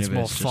 Someone the needs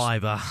more universe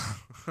fiber.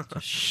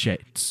 just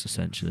shits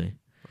essentially.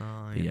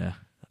 Oh, Yeah.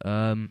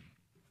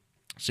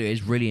 So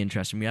it's really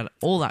interesting. We had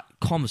all that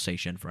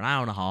conversation for an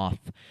hour and a half,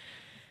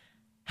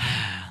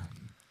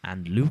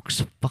 and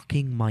Luke's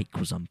fucking mic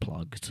was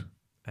unplugged.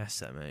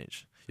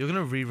 SMH. You're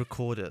gonna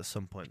re-record it at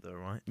some point, though,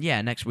 right?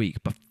 Yeah, next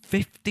week. But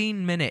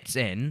 15 minutes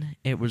in,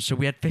 it was. So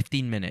we had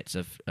 15 minutes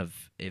of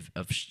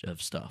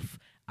stuff,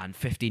 and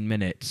 15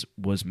 minutes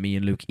was me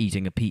and Luke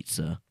eating a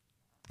pizza.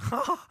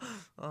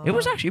 It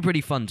was actually pretty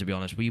fun, to be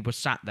honest. We were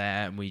sat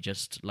there and we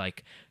just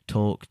like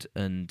talked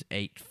and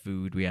ate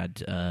food. We had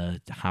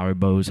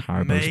Haribo's.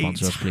 Haribo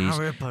sponsor us, please.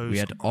 Haribo's. We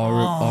had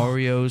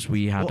Oreos.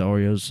 We had What?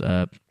 Oreos.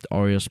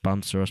 Oreo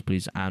sponsor us,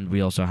 please. And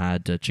we also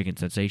had Chicken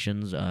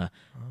Sensations. Who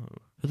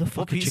the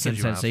fuck are pizza Chicken did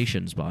you have?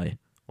 Sensations by?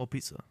 What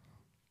pizza?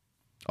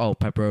 Oh,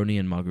 pepperoni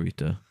and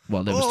margarita.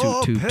 Well, there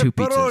was two pizzas.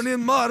 Pepperoni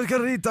and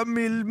margarita,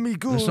 mi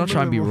Let's not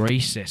try and be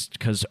racist,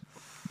 because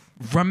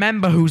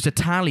remember who's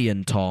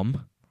Italian,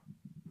 Tom.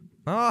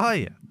 Oh,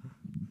 yeah.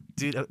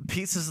 Dude,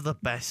 pizzas are the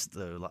best,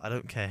 though. Like, I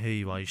don't care who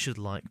you are. You should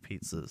like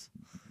pizzas.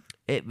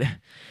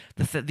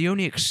 The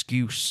only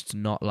excuse to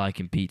not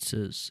liking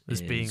pizzas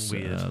Is being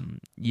weird.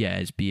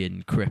 Is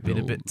being crippled, Being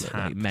a bit like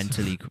tapped.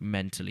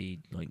 mentally,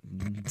 like.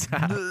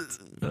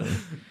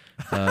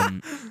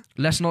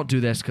 Let's not do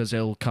this, because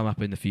it'll come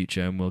up in the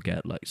future, and we'll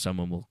get like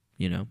someone will,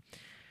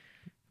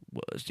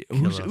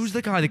 who's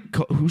the guy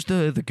who's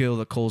the girl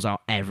that calls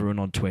out everyone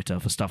on Twitter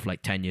for stuff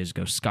like 10 years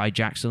ago, Sky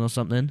Jackson or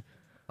something.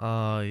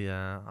 Oh,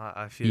 yeah.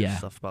 I feel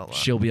stuff about that.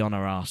 She'll be on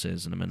her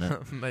asses in a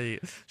minute.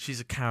 Mate,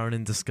 she's a Karen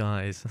in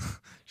disguise.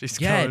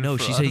 She's Yeah, Karen no,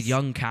 for she's us. a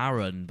young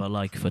Karen, but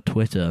like for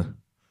Twitter.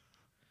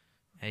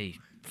 Hey,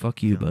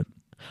 fuck you, bud.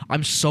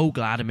 I'm so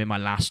glad I'm in my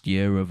last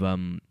year of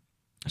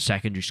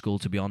secondary school,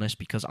 to be honest,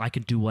 because I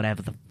can do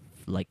whatever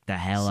the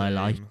hell I Same.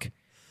 like.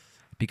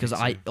 Because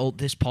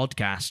this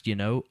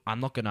podcast, I'm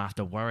not gonna have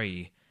to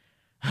worry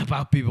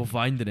about people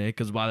finding it,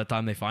 because by the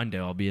time they find it,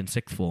 I'll be in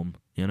sixth form.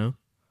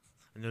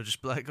 And you'll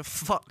just be like,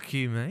 fuck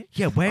you, mate.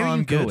 Yeah, where are I'm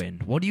you good.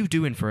 going? What are you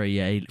doing for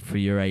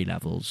your A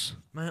levels?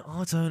 Mate,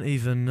 I don't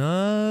even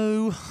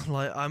know.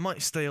 Like, I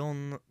might stay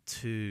on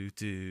to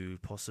do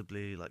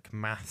possibly like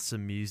maths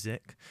and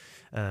music.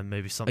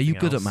 Maybe Are something you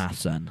good else. at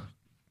maths then?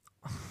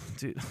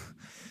 Dude,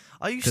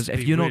 I used Because to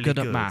if be you're not really good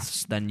at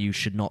maths, then you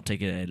should not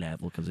take it at A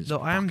level, because it's No,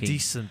 I am fucking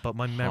decent, but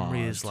my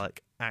memory is hard.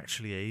 like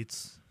actually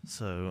AIDS.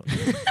 So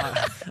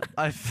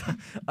I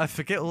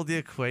forget all the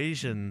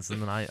equations, and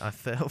then I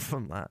fail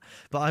from that.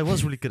 But I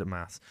was really good at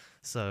maths.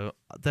 So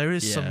there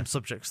is Yeah. some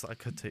subjects that I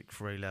could take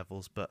for A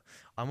levels, but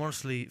I'm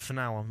honestly, for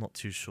now, I'm not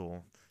too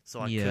sure. So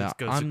I could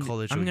go to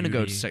college. I'm going to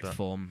go to sixth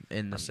form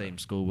in the same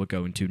school we're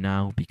going to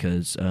now,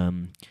 because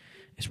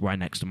it's right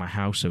next to my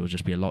house, so it'll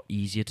just be a lot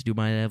easier to do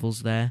my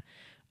levels there.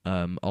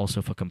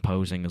 Also for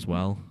composing as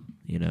well,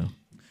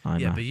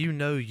 Yeah, but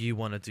you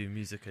want to do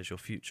music as your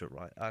future,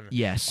 right? And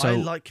yeah, so I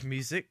like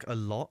music a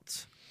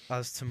lot,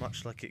 as to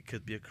much like it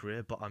could be a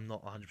career, but I'm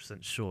not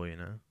 100% sure,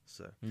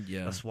 So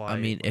yeah, that's why. I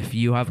mean, if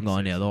you haven't got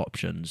any other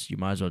options, you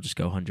might as well just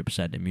go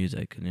 100% in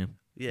music, can you?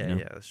 yeah,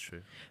 that's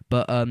true.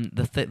 But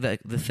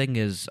the thing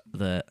is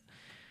that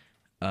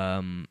I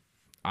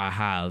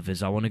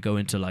want to go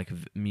into like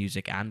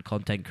music and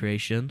content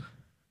creation.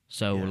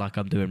 So Yeah. like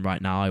I'm doing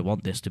right now, I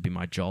want this to be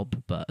my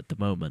job, but at the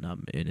moment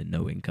I'm earning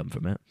no income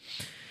from it.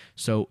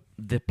 So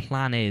the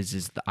plan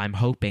is that I'm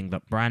hoping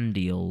that brand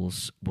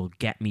deals will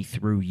get me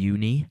through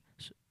uni.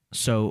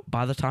 So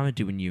by the time I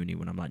do in uni,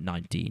 when I'm like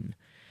 19,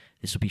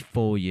 this will be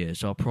 4 years.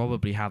 So I'll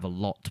probably have a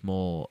lot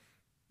more,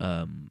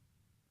 a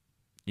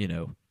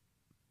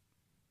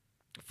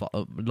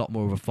lot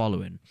more of a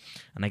following.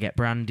 And I get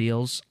brand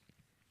deals.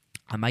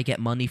 I might get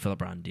money for the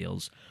brand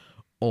deals,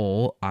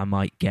 or I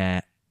might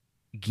get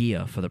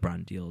gear for the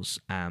brand deals.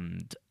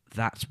 And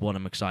that's what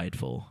I'm excited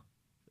for.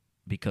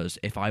 Because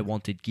if I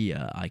wanted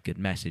gear, I could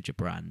message a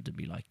brand and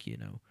be like,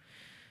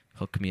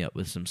 hook me up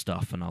with some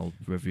stuff and I'll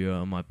review it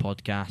on my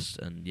podcast.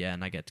 And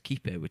I get to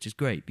keep it, which is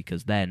great,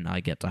 because then I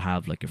get to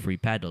have like a free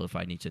pedal if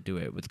I need to do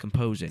it with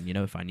composing.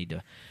 If I need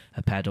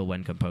a pedal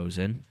when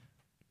composing,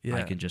 Yeah.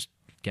 I can just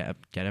get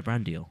a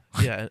brand deal.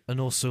 Yeah, and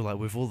also like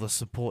with all the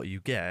support you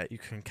get, you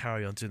can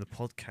carry on doing the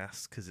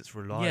podcast because it's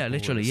reliable. Yeah,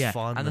 literally, it's yeah.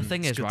 fun, And the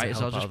thing it's is, good to right, is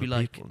help I'll just out be other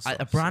like, people and a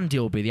stuff, brand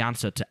deal will be the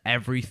answer to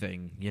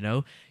everything, you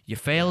know? You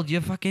failed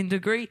your fucking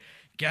degree,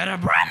 get a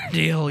brand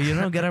deal, you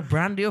know? Get a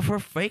brand deal for a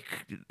fake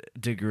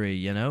degree,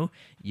 you know?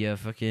 You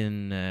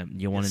fucking,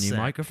 you want a You're new set.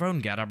 microphone,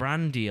 get a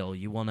brand deal.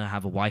 You want to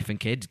have a wife and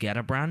kids, get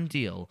a brand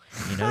deal.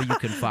 You know, you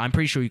can I'm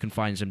pretty sure you can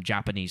find some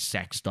Japanese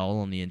sex doll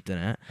on the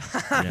internet,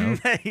 you know?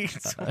 Mate,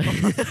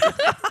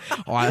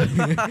 No,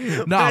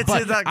 where but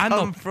did that I'm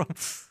come not from?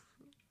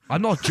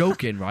 I'm not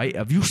joking, right?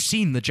 Have you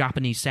seen the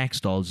Japanese sex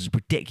dolls? It's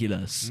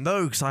ridiculous.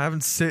 No, because I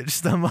haven't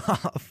searched them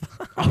up.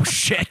 Oh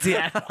shit!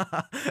 Yeah.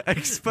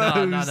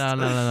 Exposed.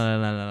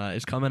 No.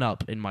 It's coming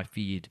up in my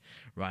feed,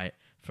 right?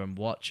 From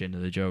watching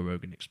the Joe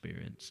Rogan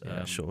Experience.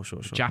 Yeah, sure.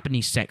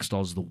 Japanese sex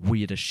dolls are the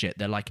weirdest shit.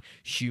 They're like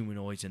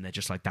humanoids and they're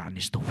just like that, and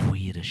it's the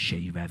weirdest shit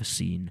you've ever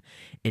seen.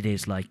 It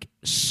is like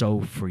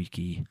so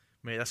freaky.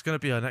 Mate, that's going to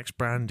be our next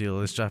brand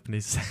deal, is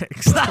Japanese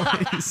sex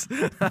toys.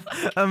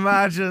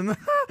 Imagine.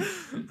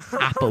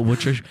 Apple,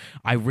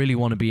 I really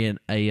want to be an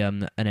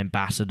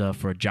ambassador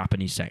for a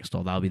Japanese sex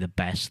doll. That would be the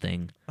best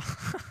thing.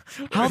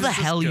 How the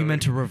hell are you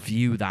meant to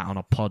review that on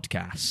a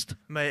podcast?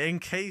 Mate, in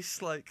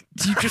case, like...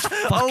 You just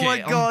fuck Oh my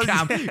it God,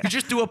 on cam. yeah. You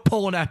just do a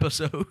porn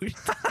episode.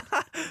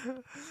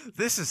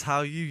 This is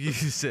how you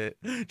use it.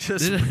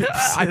 Just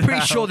I'm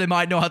pretty sure they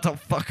might know how to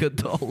fuck a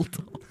doll.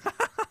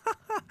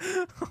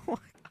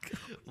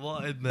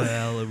 What in the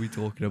hell are we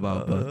talking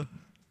about, bud?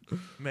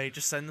 Mate,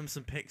 just send them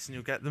some pics and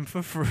you'll get them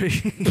for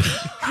free.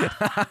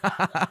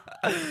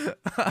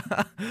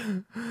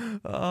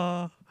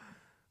 Oh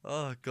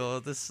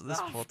God, this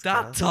podcast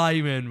That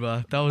timing,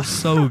 bro. That was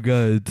so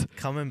good.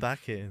 coming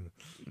back in.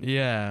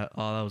 Yeah.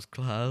 Oh, that was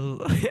class.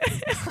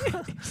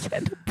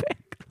 Send a pic.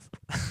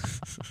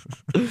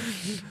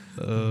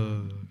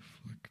 Oh,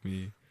 fuck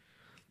me.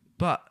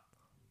 But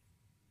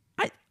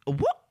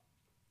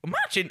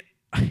imagine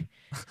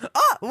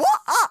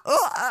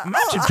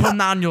imagine putting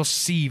that on your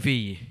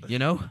CV, you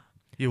know?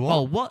 You what?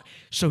 Oh, what?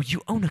 So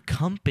you own a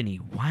company.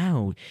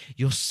 Wow.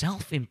 You're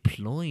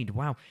self-employed.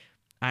 Wow.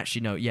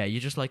 Actually, no. Yeah,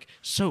 you're just like,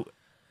 so,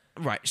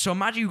 right. So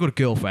imagine you've got a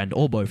girlfriend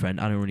or boyfriend.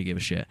 I don't really give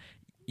a shit.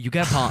 You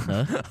get a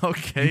partner.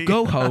 Okay. You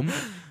go home,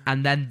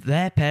 and then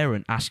their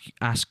parent ask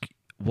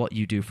what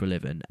you do for a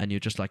living, and you're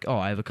just like, oh,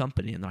 I have a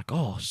company. And they're like,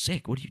 oh,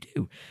 sick. What do you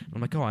do? And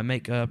I'm like, oh, I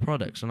make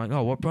products. I'm like,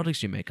 oh, what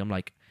products do you make? I'm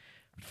like,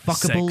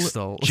 fuckable Sex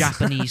dolls.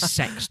 Japanese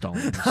sex dolls.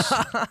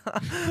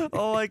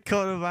 Oh, I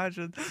can't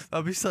imagine.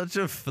 That'd be such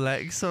a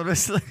flex,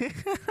 honestly.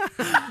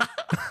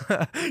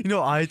 You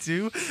know what I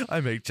do?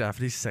 I make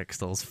Japanese sex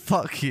dolls.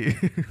 Fuck you.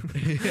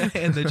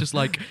 And they're just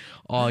like,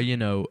 oh, you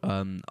know,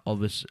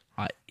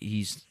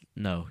 he's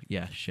not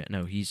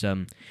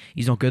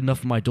good enough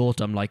for my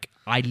daughter. I'm like,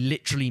 I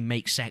literally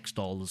make sex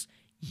dolls.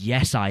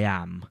 Yes, I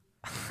am.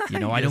 You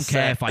know, I don't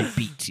care if I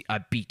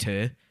beat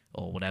her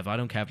or whatever. I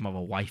don't care if I'm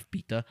a wife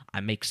beater. I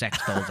make sex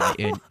dolls. I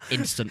earn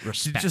instant You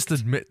respect. just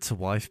admit to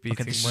wife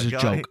beating, Okay, this my is a guy.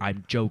 joke.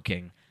 I'm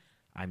joking.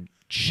 I'm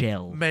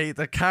chill. Mate,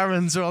 the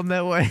Karens are on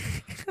their way.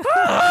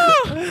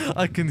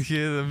 I can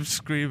hear them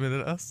screaming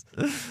at us.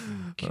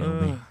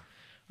 Kill me.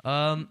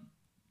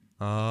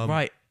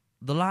 Right.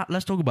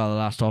 Let's talk about the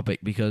last topic,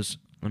 because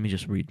let me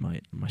just read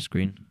my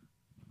screen.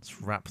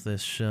 Let's wrap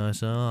this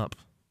shit up.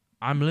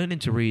 I'm learning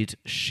to read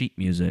sheet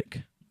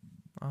music.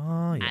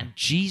 Oh, yeah. And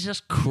Jesus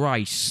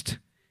Christ,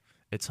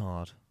 It's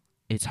hard.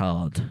 it's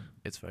hard.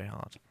 It's very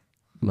hard.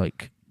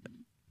 Like,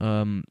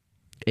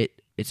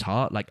 it's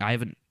hard. Like, I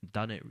haven't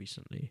done it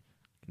recently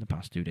in the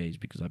past 2 days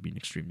because I've been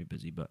extremely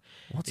busy. But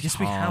What? it's Yes,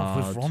 we have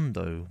with hard.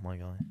 Rondo, my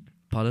guy.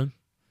 Pardon?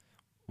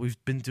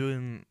 We've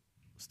been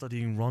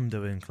studying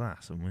Rondo in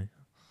class, haven't we?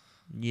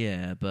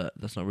 Yeah, but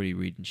that's not really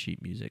reading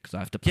sheet music because I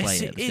have to play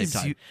Yes, it it at the is.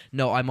 same time.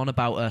 No, I'm on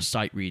about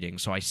sight reading,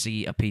 so I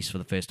see a piece for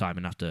the first time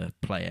and have to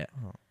play it.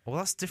 Oh. Well,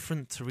 that's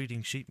different to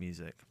reading sheet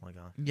music, my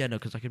guy. Yeah, no,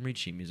 because I can read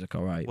sheet music,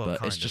 all right, Well, but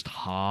it's kind of. just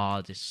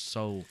hard. It's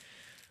so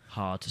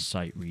hard to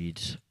sight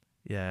read.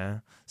 Yeah.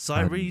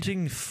 Sight And-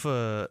 reading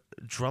for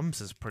drums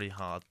is pretty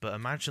hard, but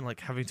imagine like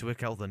having to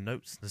work out all the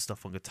notes and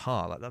stuff on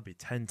guitar. Like that'd be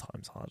 10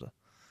 times harder.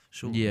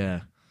 Sure.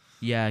 Yeah,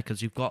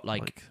 because you've got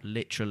like Like-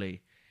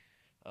 literally,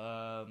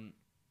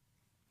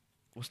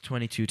 what's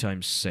 22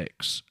 times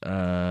 6?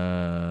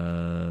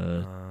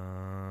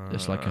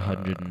 It's like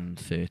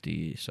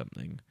 130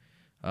 something.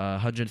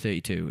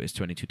 132 is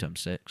 22 times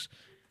 6.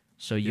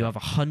 So you Yeah. have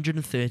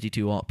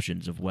 132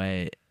 options of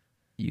where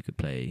you could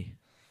play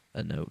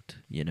a note,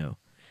 you know.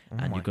 Oh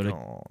and my you gotta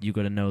God. you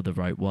gotta know the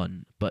right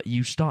one. But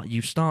you start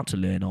to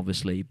learn,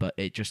 obviously, but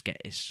it's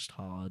just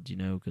hard, you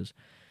know, because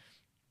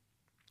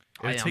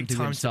I It'll am take doing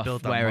time to stuff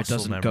build that where it muscle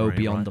doesn't go memory,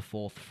 beyond right? the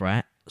 4th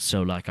fret.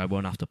 So like I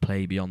won't have to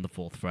play beyond the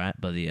 4th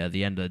fret, but at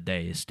the end of the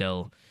day, it's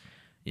still,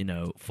 you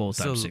know, 4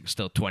 times So- 6,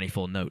 still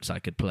 24 notes I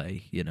could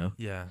play, you know.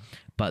 Yeah.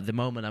 But at the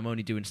moment, I'm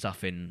only doing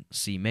stuff in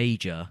C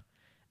major,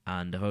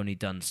 and I've only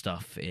done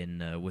stuff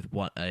in with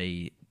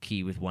a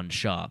key with 1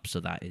 sharp, so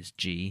that is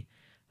G.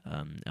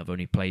 I've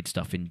only played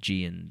stuff in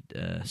G and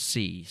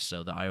C,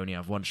 so that I only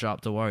have one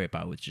sharp to worry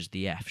about, which is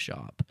the F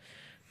sharp.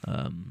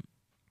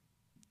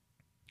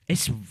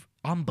 It's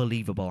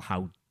unbelievable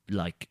how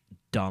like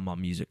dumb our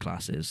music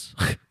class is.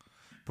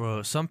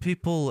 Bro, some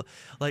people,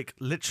 like,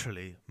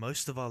 literally,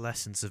 most of our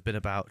lessons have been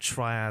about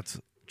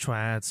triads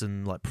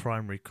and, like,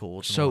 primary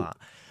chords and all that.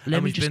 Let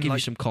And me we've just been, give you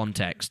like- some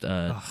context,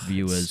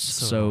 viewers. it's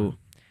so So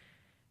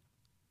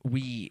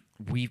annoying.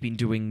 we've been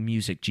doing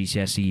music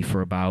GCSE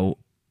for about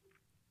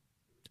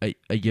a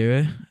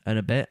year and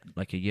a bit,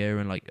 like a year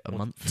and like a What,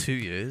 month. 2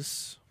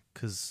 years?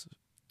 Because...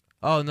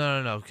 Oh,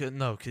 no,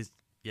 because...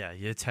 Yeah,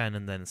 year 10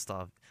 and then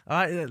start...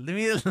 Alright, let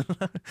me...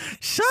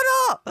 Shut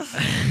up!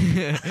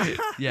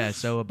 Yeah,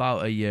 so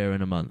about a year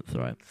and a month,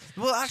 right?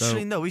 Well,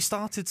 actually, So- no, we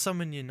started some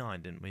in year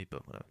 9, didn't we?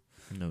 But whatever.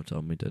 No,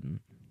 Tom, we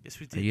didn't. Yes,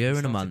 we did. year We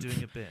and a started month.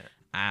 doing a bit.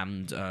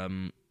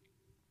 And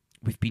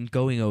we've been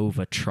going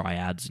over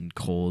triads and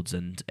chords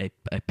and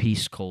a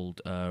piece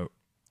called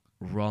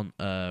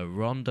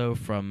Rondo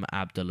from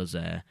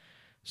Abdelaziz,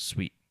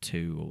 Suite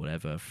 2 or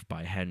whatever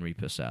by Henry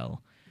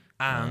Purcell.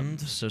 And...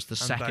 So it's the and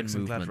second Bags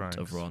and Glad movement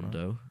of Rags, right?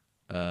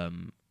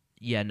 Rondo.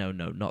 Yeah, no,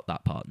 not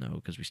that part, no,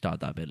 because we started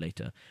that a bit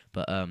later.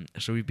 But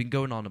so we've been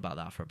going on about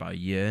that for about a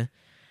year,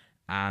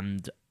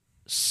 and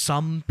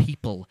some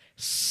people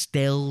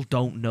still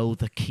don't know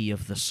the key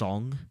of the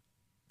song.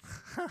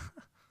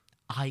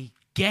 I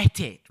get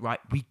it, right?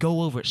 We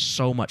go over it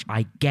so much.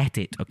 I get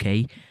it,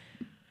 okay?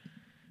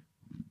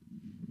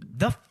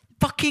 The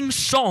fucking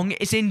song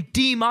is in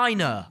D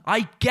minor.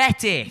 I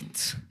get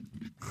it.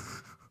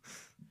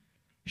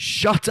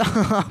 Shut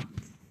up.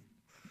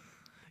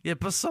 Yeah,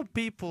 but some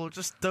people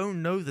just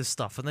don't know this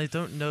stuff, and they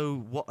don't know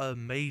what a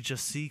major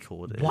C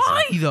chord is.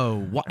 Why though?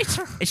 Why?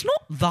 It's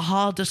not the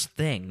hardest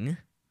thing.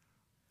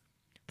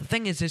 The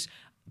thing is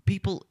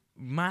people.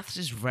 Maths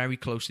is very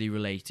closely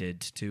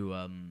related to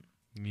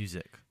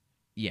Music.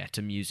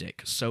 to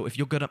music. So if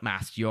you're good at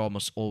maths, you're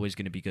almost always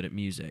going to be good at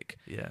music.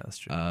 Yeah, that's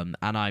true. And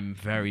I'm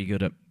very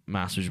good at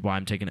maths, which is why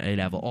I'm taking A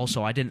level.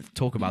 Also, I didn't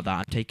talk about that.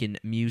 I'm taking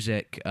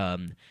music,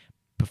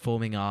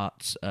 performing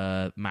arts,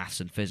 maths,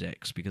 and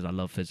physics because I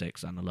love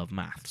physics and I love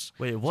maths.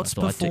 Wait, what's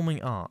thought I'd take-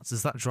 performing arts?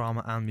 Is that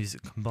drama and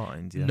music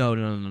combined? Yeah. No.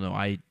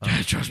 I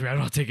trust me, I'm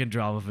not taking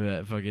drama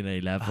for fucking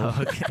A level.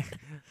 Oh, okay.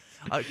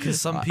 Because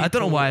some people... I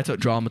don't know why I took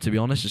drama, to be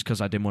honest, just because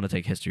I didn't want to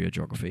take history or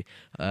geography.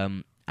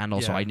 And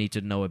also, Yeah. I need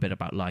to know a bit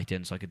about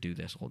lighting so I could do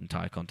this whole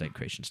entire content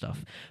creation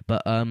stuff.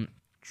 But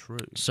True.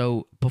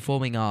 so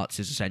performing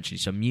arts is essentially,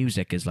 so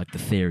music is like the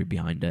theory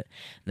behind it.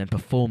 And then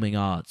performing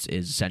arts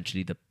is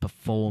essentially the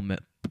performer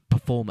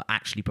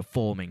actually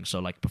performing. So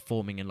like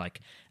performing in like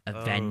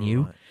a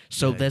venue. Right.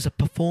 So Yeah. there's a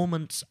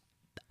performance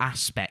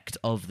aspect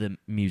of the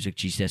music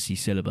GCSE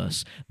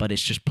syllabus, but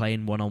it's just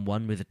playing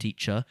one-on-one with a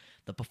teacher.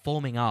 The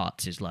performing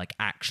arts is like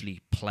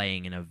actually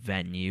playing in a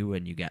venue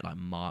and you get like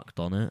marked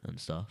on it and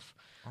stuff,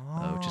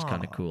 which is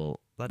kind of cool.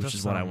 that Which just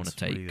is what I want to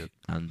sounds really take. good.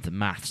 And the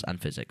maths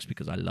and physics,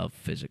 because I love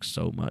physics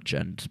so much,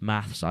 and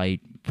maths I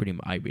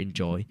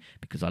enjoy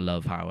because I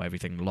love how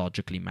everything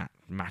logically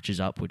matches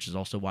up, which is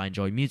also why I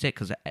enjoy music,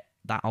 because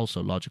that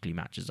also logically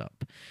matches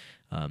up.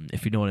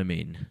 If you know what I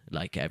mean,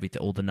 like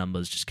all the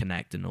numbers just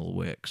connect and all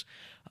works.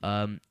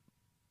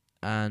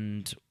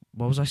 And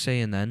what was I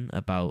saying then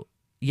about?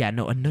 Yeah,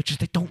 no, just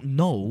they don't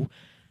know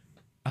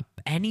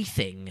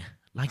anything.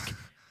 Like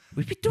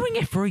we've been doing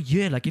it for a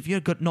year. Like if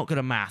you're not good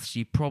at maths,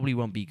 you probably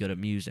won't be good at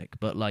music.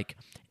 But like,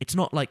 it's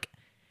not like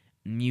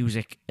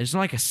music. It's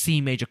not like a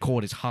C major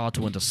chord is hard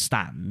to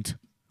understand.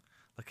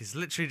 Like, it's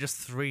literally just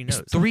three It's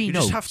notes. three you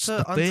notes. just have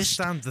to The first,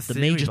 understand the the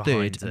theory major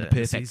behind third, and the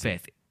it. It's perfect easy.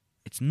 fifth.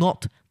 It's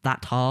not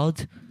that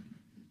hard,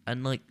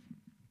 and like.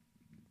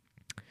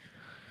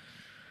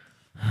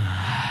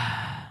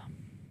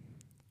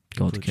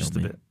 God People are kill just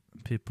me. a bit.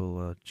 People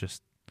are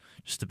just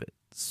a bit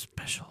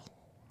special.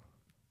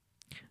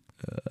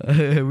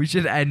 We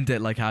should end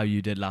it like how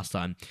you did last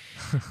time.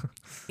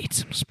 Eat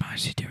some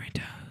spicy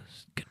Doritos.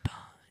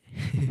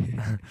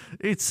 Goodbye.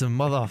 Eat some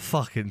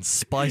motherfucking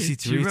spicy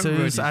Do you remember when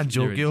Doritos you- and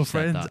your when you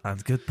said girlfriend, that?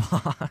 and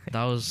goodbye.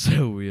 That was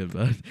so weird,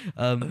 man.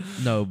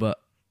 No,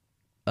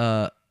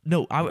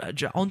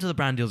 onto the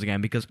brand deals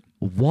again, because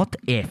what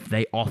if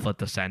they offered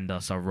to send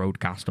us a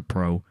Rodecaster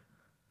Pro?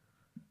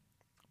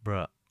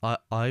 Bruh,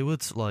 I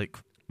would, like...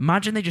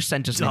 Imagine they just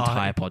sent us an Die.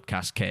 entire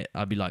podcast kit.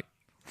 I'd be like,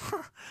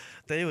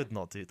 They would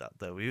not do that,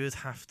 though. We would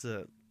have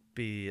to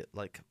be,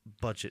 like,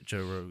 budget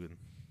Joe Rogan.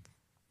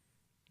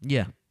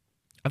 yeah.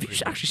 Have you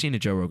actually seen a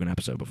Joe Rogan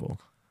episode before?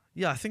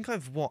 Yeah, I think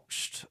I've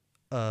watched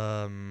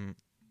a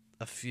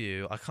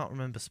few. I can't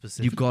remember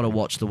specifically. You've got to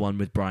watch the one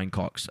with Brian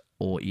Cox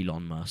or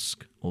Elon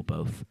Musk or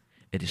both.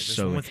 It is There's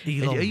so. one with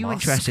Elon Are you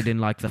Musk. interested in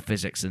like the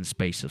physics and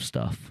space of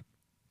stuff?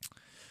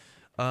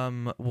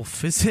 Well,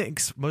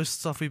 physics, most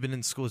stuff we've been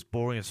in school is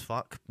boring as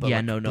fuck. But Yeah,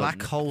 like, no.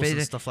 black holes and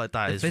Physi- stuff like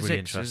that the is really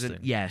physics interesting.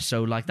 yeah,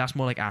 so like that's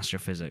more like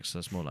astrophysics.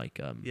 That's more like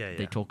Yeah.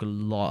 They talk a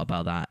lot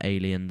about that,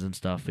 aliens and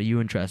stuff. Are you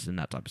interested in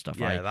that type of stuff?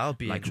 Yeah, that would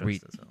be like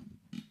interesting. as well.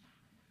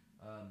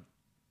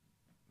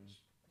 Just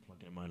plug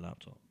it in my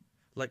laptop.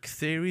 Like,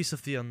 theories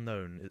of the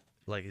unknown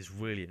like is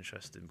really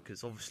interesting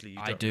because obviously you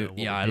I don't do. know what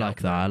Yeah, would I be like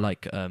out that. I there.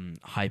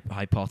 like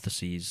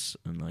hypotheses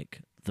and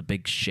like the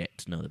big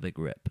shit. No, the big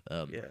rip.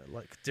 Yeah,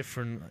 like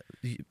different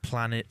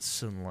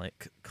planets and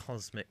like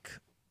cosmic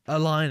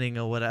aligning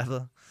or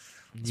whatever.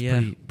 It's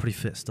Yeah. pretty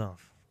fit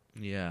stuff.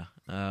 Yeah.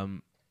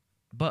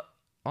 But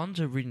on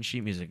to reading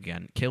sheet music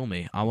again. Kill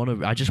me.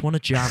 I just want to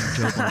jam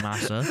Joe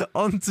Bonamassa.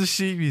 On to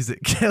sheet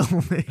music, kill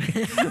me.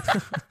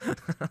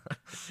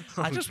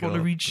 I Oh, just want to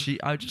God. read sheet.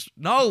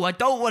 No, I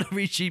don't want to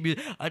read sheet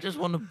music. I just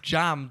want to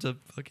jam to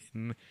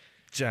fucking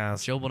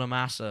Jazz. Joe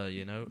Bonamassa.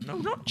 You know? No,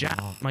 not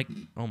jam.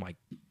 Oh my.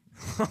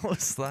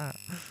 What's that?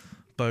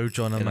 Bo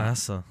John Get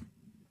Amasa.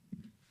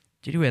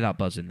 Did you hear that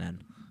buzzing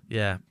then?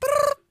 Yeah.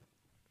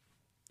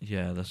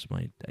 Yeah, that's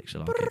my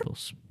XLR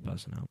cables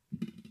buzzing out.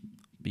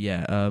 But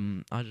yeah,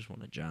 I just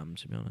want to jam,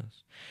 to be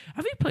honest.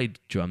 Have you played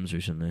drums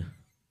recently?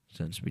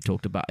 Since we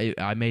talked about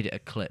I made it a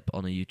clip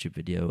on a YouTube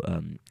video,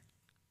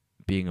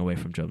 being away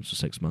from drums for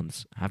 6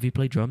 months. Have you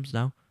played drums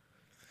now?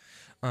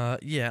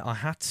 Yeah,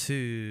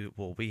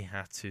 we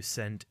had to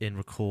send in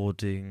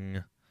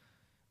recording.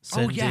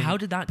 Oh yeah, how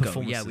did that go? Yeah,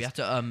 performances. we had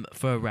to,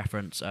 for a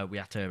reference, we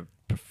had to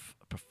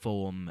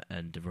perform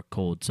and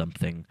record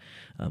something,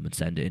 and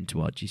send it into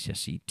our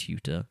GCSE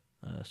tutor.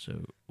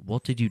 So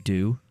what did you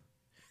do?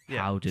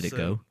 Yeah, How did it so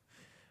go?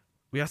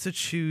 We have to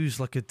choose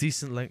like a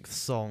decent length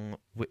song,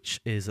 which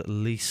is at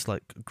least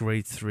like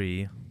grade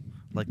 3,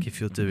 like if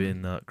you're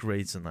doing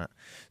grades and that.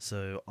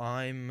 So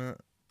I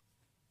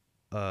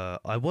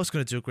was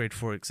going to do a grade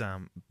 4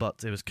 exam,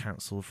 but it was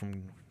cancelled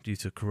due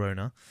to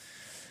Corona.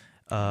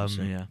 So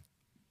yeah.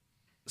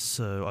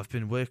 So I've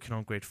been working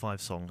on grade 5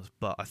 songs,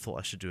 but I thought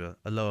I should do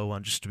a lower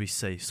one just to be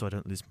safe, so I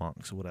don't lose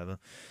marks or whatever.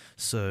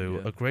 So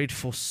Yeah. a grade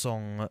 4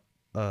 song.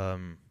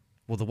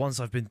 Well, the ones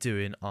I've been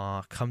doing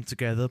are "Come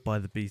Together" by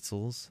the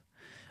Beatles.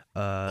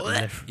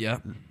 Yeah.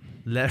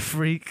 Let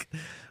Freak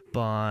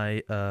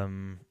by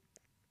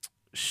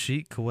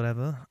Chic or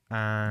whatever,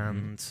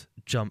 and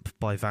Jump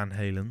by Van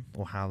Halen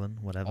or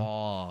Halen, whatever.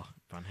 Oh,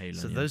 Van Halen.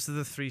 So yeah. those are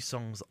the 3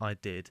 songs I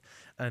did,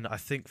 and I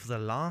think for the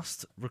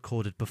last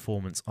recorded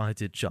performance I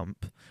did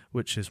Jump,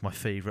 which is my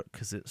favourite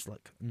because it's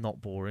like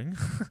not boring.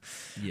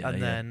 Yeah, and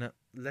yeah. then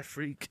Let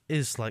Freak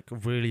is like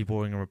really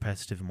boring and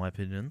repetitive in my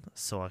opinion,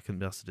 so I couldn't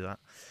be able to do that.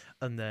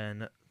 And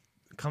then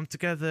Come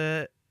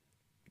Together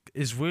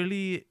is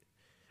really,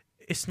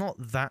 it's not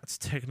that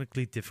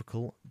technically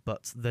difficult,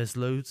 but there's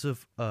loads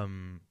of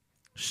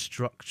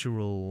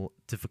structural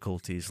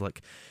difficulties.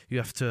 Like you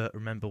have to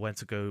remember when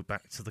to go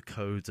back to the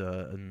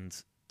coder and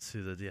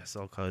to the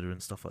DSL coder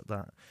and stuff like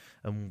that,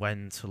 and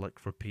when to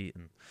like repeat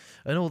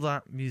and all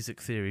that music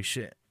theory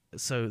shit.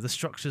 So the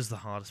structure's the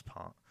hardest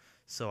part.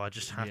 So I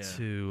just had Yeah.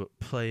 to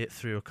play it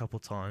through a couple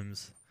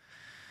times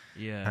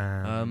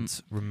Yeah.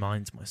 and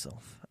remind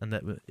myself, and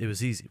it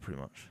was easy pretty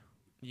much.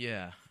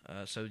 Yeah.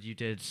 So you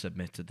did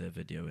submit the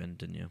video in,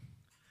 didn't you?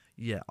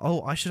 Yeah.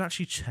 Oh, I should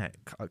actually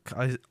check.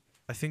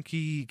 I think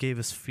he gave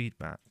us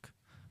feedback.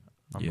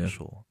 I'm Yeah. not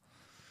sure.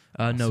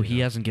 No, see he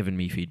now. hasn't given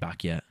me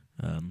feedback yet.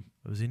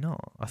 Was he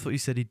not? I thought you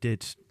said he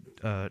did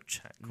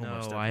check.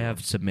 Almost No, I everyone.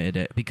 have submitted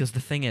it because the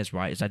thing is,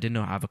 right, is I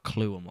didn't have a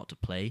clue on what to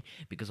play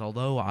because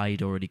although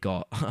I'd already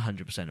got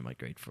 100% of my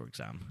grade 4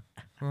 exam,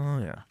 Oh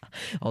yeah.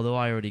 although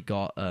I already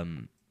got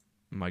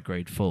my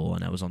grade 4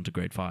 and I was on to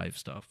grade 5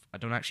 stuff, I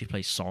don't actually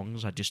play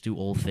songs. I just do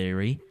all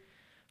theory.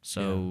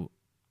 So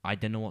I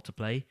didn't know what to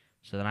play.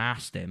 So then I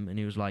asked him, and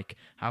he was like,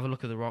 have a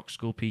look at the rock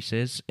school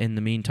pieces. In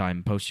the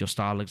meantime, post your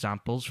style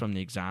examples from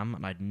the exam.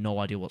 And I had no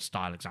idea what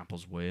style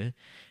examples were.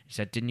 He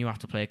said, didn't you have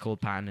to play a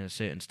chord pattern in a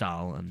certain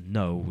style? And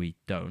no, we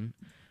don't.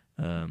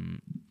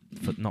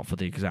 Not for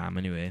the exam,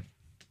 anyway.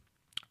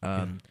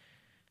 And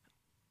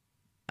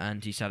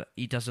he said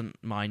he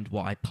doesn't mind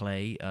what I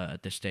play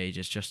at this stage.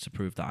 It's just to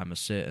prove that I'm a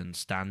certain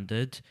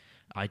standard.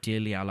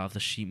 Ideally, I'll have the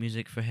sheet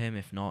music for him.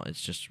 If not,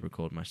 it's just to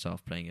record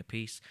myself playing a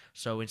piece.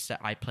 So instead,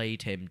 I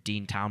played him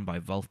Dean Town by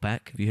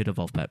Wolfpack. Have you heard of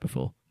Wolfpack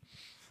before?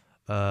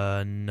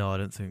 No, I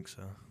don't think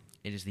so.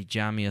 It is the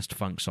jammiest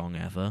funk song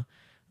ever.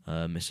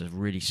 It's a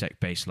really sick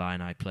bass line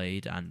I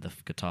played and the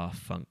guitar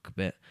funk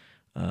bit.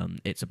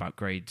 It's about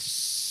grade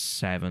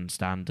 7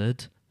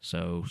 standard.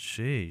 So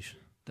Sheesh.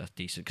 that's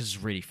decent because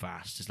it's really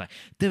fast. It's like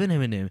it's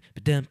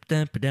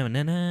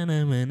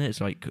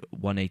like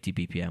 180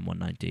 BPM,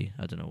 190.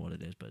 I don't know what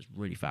it is, but it's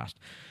really fast.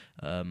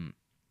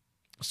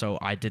 So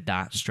I did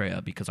that straight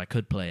up because I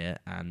could play it,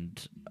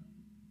 and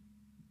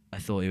I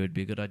thought it would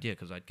be a good idea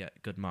because I'd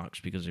get good marks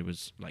because it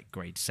was like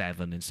grade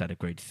 7 instead of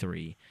grade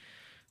 3.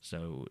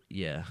 So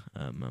yeah,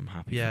 I'm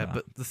happy. Yeah, for that.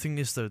 but the thing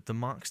is though, the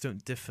marks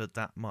don't differ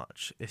that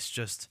much. It's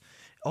just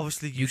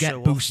obviously you show get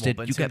off boosted. more,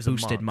 but in You get terms of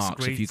boosted marks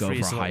if grade you go 3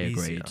 for is a lot higher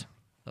easier. grade.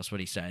 That's what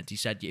he said. He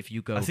said if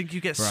you go, I think you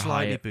get for a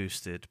slightly higher,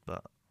 boosted,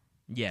 but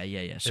yeah.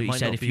 So It he might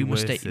said not if be you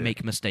worth it.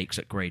 make mistakes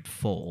at grade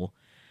 4,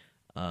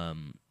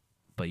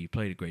 but you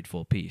played a grade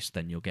 4 piece,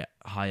 then you'll get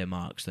higher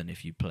marks than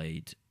if you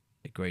played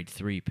a grade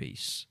 3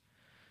 piece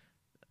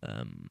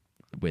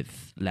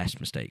with less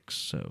mistakes.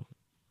 So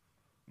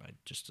I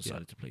just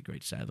decided to play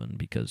grade 7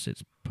 because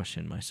it's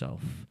pushing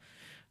myself.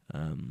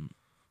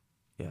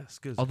 Yeah, it's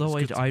good. Although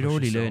it's good to I'd push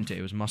already yourself. learned it,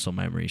 it was muscle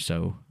memory,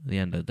 so at the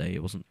end of the day,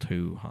 it wasn't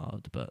too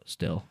hard, but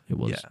still, it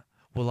was. Yeah.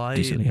 Well,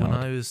 decently when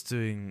hard. I was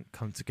doing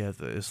Come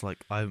Together, it's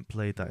like I haven't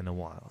played that in a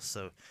while,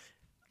 so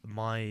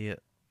my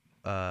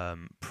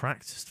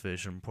practiced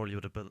version probably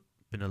would have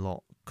been a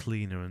lot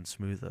cleaner and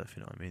smoother, if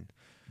you know what I mean.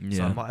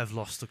 So I Yeah, might have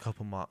lost a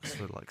couple marks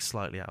for like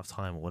slightly out of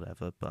time or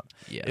whatever, but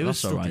yeah, it was that's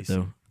still alright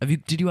decent. though.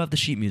 Did you have the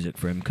sheet music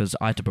for him? Because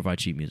I had to provide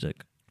sheet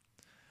music.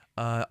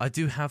 I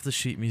do have the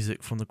sheet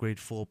music from the grade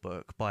 4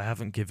 book, but I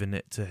haven't given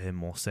it to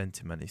him or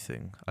sent him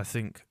anything. I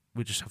think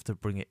we just have to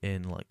bring it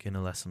in, like in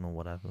a lesson or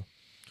whatever.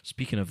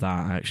 Speaking of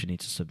that, I actually need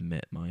to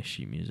submit my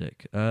sheet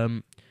music.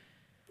 I'm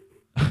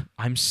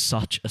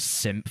such a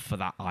simp for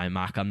that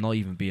iMac. I'm not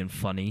even being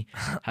funny.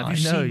 Have you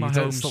seen my you home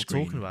don't stop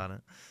screen? talking about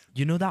it.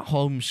 You know that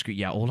home screen?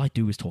 Yeah, all I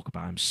do is talk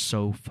about it. I'm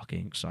so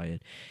fucking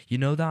excited. You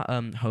know that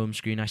home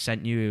screen I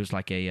sent you? It was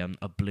like a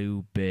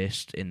blue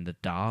burst in the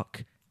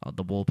dark,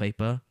 the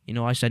wallpaper. You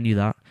know, I sent you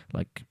that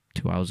like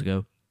 2 hours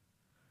ago.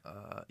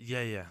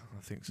 Yeah,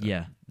 I think so.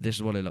 Yeah, this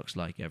is what it looks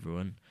like,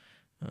 everyone.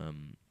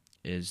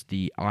 Is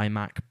the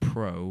iMac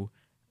Pro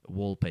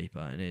wallpaper,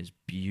 and it is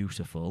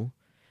beautiful.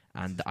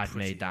 And It's I've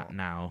pretty made that hot.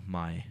 now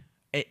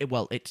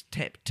it's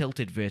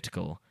tilted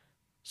vertical,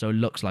 so it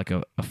looks like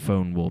a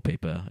phone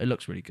wallpaper. It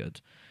looks really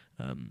good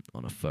on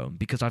a phone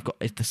because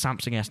the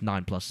Samsung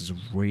S9 Plus is a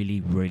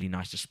really, really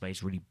nice display.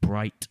 It's really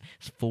bright.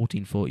 It's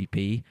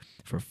 1440p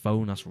for a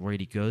phone. That's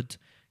really good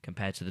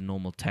compared to the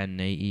normal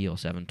 1080 or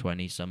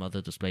 720 some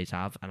other displays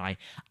have. And I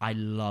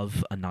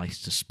love a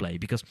nice display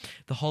because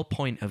the whole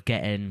point of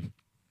getting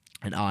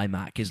an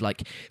iMac is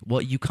like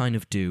what you kind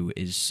of do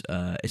is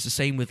it's the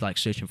same with like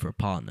searching for a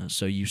partner.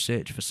 So you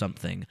search for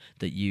something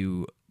that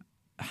you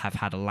have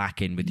had a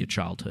lack in with your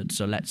childhood.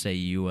 So let's say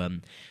your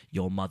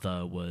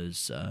mother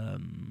was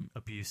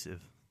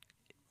Abusive.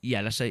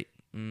 let's say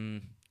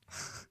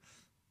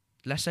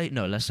let's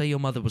say your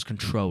mother was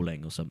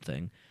controlling or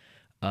something.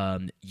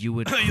 You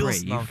would No,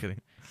 crave I'm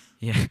kidding.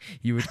 yeah,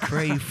 you would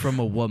crave from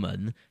a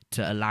woman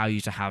to allow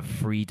you to have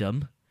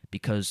freedom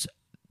because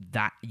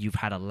that you've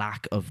had a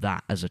lack of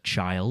that as a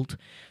child.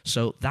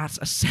 So that's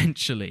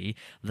essentially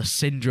the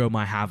syndrome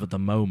I have at the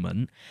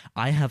moment.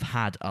 I have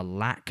had a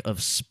lack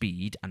of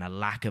speed and a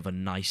lack of a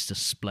nice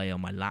display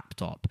on my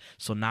laptop.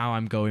 So now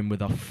I'm going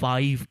with a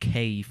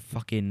 5K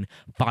fucking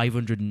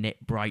 500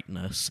 nit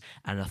brightness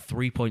and a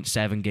 3.7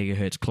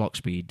 gigahertz clock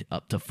speed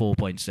up to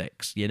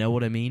 4.6. You know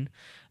what I mean?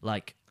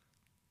 Like,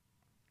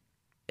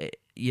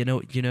 you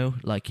know,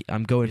 like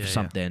I'm going for Yeah.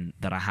 something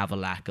that I have a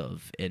lack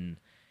of in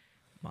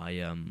my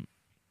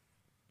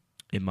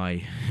in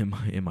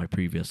my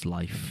previous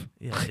life.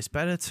 Yeah, it's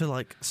better to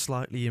like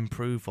slightly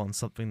improve on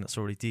something that's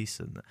already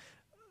decent.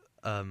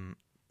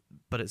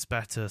 But it's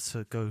better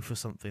to go for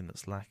something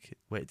that's lacking.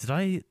 Wait, did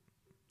I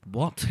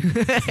What?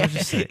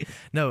 just say?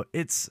 No,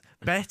 it's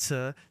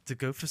better to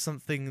go for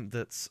something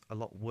that's a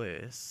lot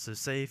worse. So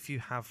say if you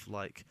have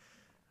like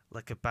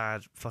a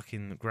bad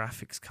fucking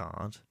graphics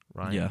card,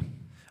 right? Yeah.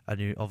 And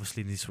you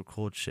obviously need to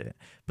record shit,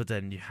 but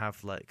then you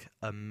have like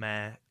a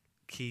meh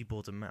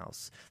keyboard and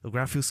mouse. The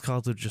graphics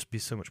card would just be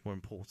so much more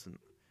important,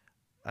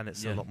 and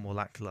it's Yeah. a lot more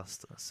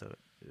lackluster. So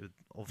it would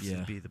obviously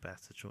Yeah. be the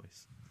better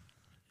choice.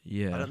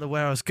 Yeah. I don't know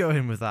where I was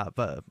going with that,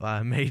 but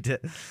I made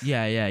it.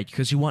 Yeah,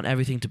 because you want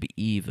everything to be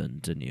even,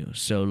 don't you?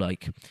 So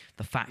like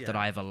the fact that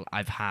Yeah.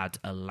 I've had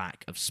a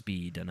lack of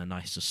speed and a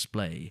nice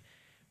display,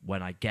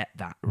 when I get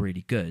that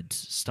really good,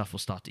 stuff will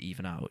start to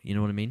even out. You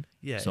know what I mean?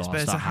 Yeah, So it's I'll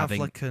better to start have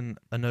having- like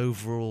an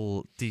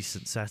overall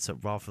decent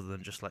setup rather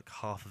than just like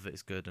half of it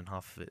is good and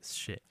half of it's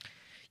shit.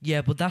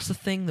 Yeah, but that's the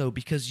thing though,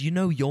 because you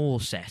know your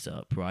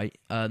setup, right?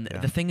 Yeah.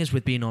 The thing is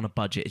with being on a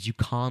budget is you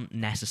can't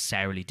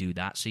necessarily do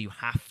that, so you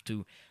have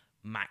to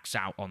max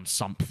out on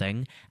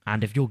something.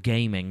 And if you're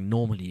gaming,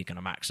 normally you're going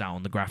to max out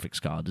on the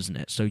graphics card, isn't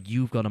it? So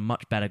you've got a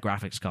much better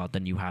graphics card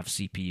than you have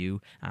CPU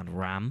and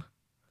RAM.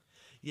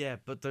 Yeah,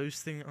 but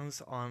those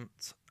things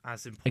aren't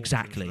as important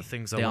Exactly. as the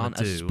things They I want aren't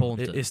to as do.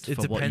 important It for what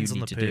you depends on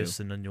need the to do.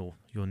 person and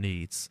your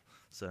needs.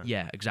 So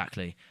Yeah,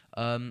 exactly.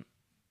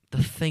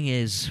 The thing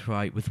is,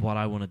 right, with what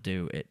I want to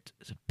do,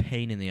 it's a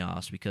pain in the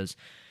ass because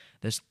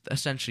there's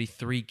essentially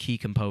three key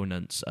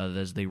components.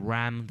 There's the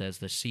RAM, there's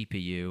the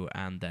CPU,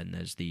 and then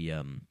there's the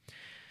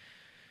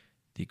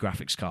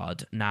graphics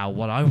card. Now,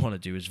 what I want to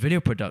do is video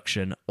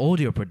production,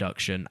 audio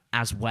production,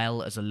 as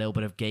well as a little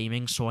bit of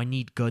gaming. So I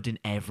need good in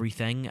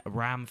everything.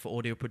 RAM for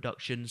audio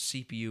production,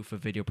 CPU for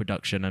video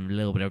production, and a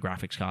little bit of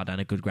graphics card and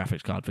a good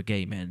graphics card for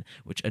gaming,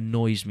 which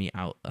annoys me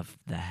out of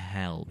the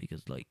hell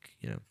because, like,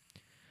 you know,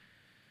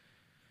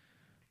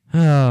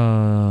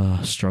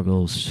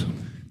 struggles. I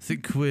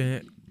think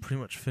we're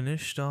pretty much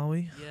finished, are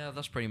we? Yeah,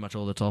 that's pretty much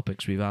all the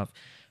topics we have.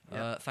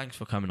 Yeah. Thanks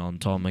for coming on,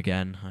 Tom,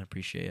 again. I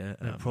appreciate it.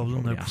 No I'll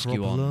problem. probably No ask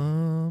you on-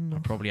 problem. I'll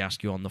probably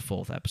ask you on the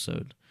 4th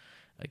episode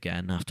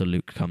again after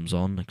Luke comes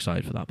on.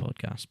 Excited for that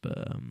podcast,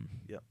 but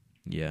Yep.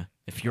 yeah.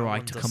 If you're That right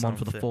one to does come on sound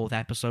for the fit. 4th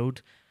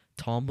episode,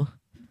 Tom.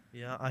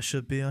 Yeah, I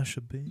should be.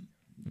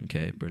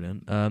 Okay,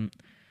 brilliant.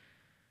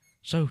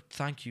 So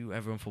thank you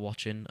everyone for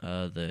watching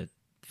the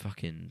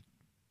fucking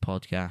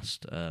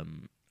podcast.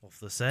 Of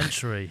the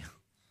century.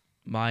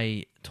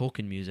 My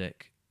talking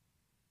music,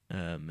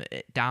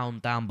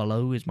 down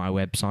below is my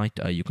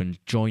website. You can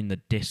join the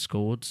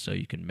Discord, so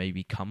you can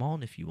maybe come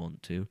on if you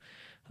want to.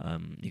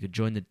 You could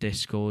join the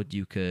Discord.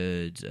 You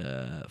could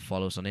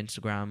follow us on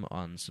Instagram,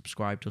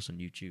 subscribe to us on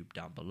YouTube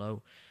down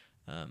below,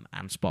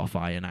 and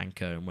Spotify and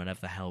Anchor and wherever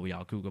the hell we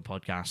are. Google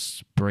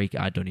Podcasts,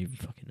 I don't even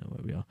fucking know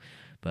where we are,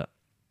 but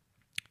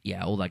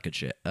yeah, all that good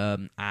shit.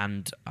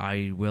 And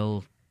we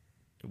will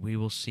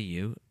see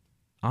you.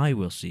 I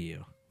will see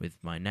you with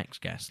my next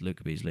guest,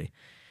 Luke Beasley.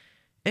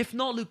 If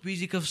not Luke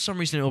Beasley, because for some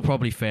reason it will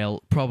probably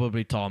fail.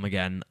 Probably Tom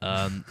again.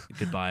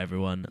 Goodbye,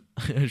 everyone.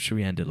 Should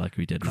we end it like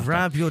we did last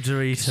Grab time? your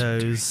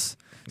Doritos,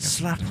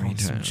 slap on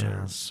some Doritos.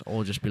 jazz.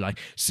 Or just be like,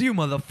 see you,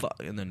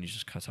 motherfucker. And then you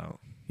just cut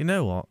out. You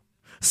know what?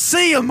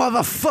 See you,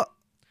 motherfucker!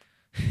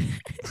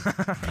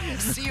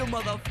 See you,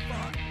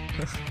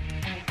 motherfucker.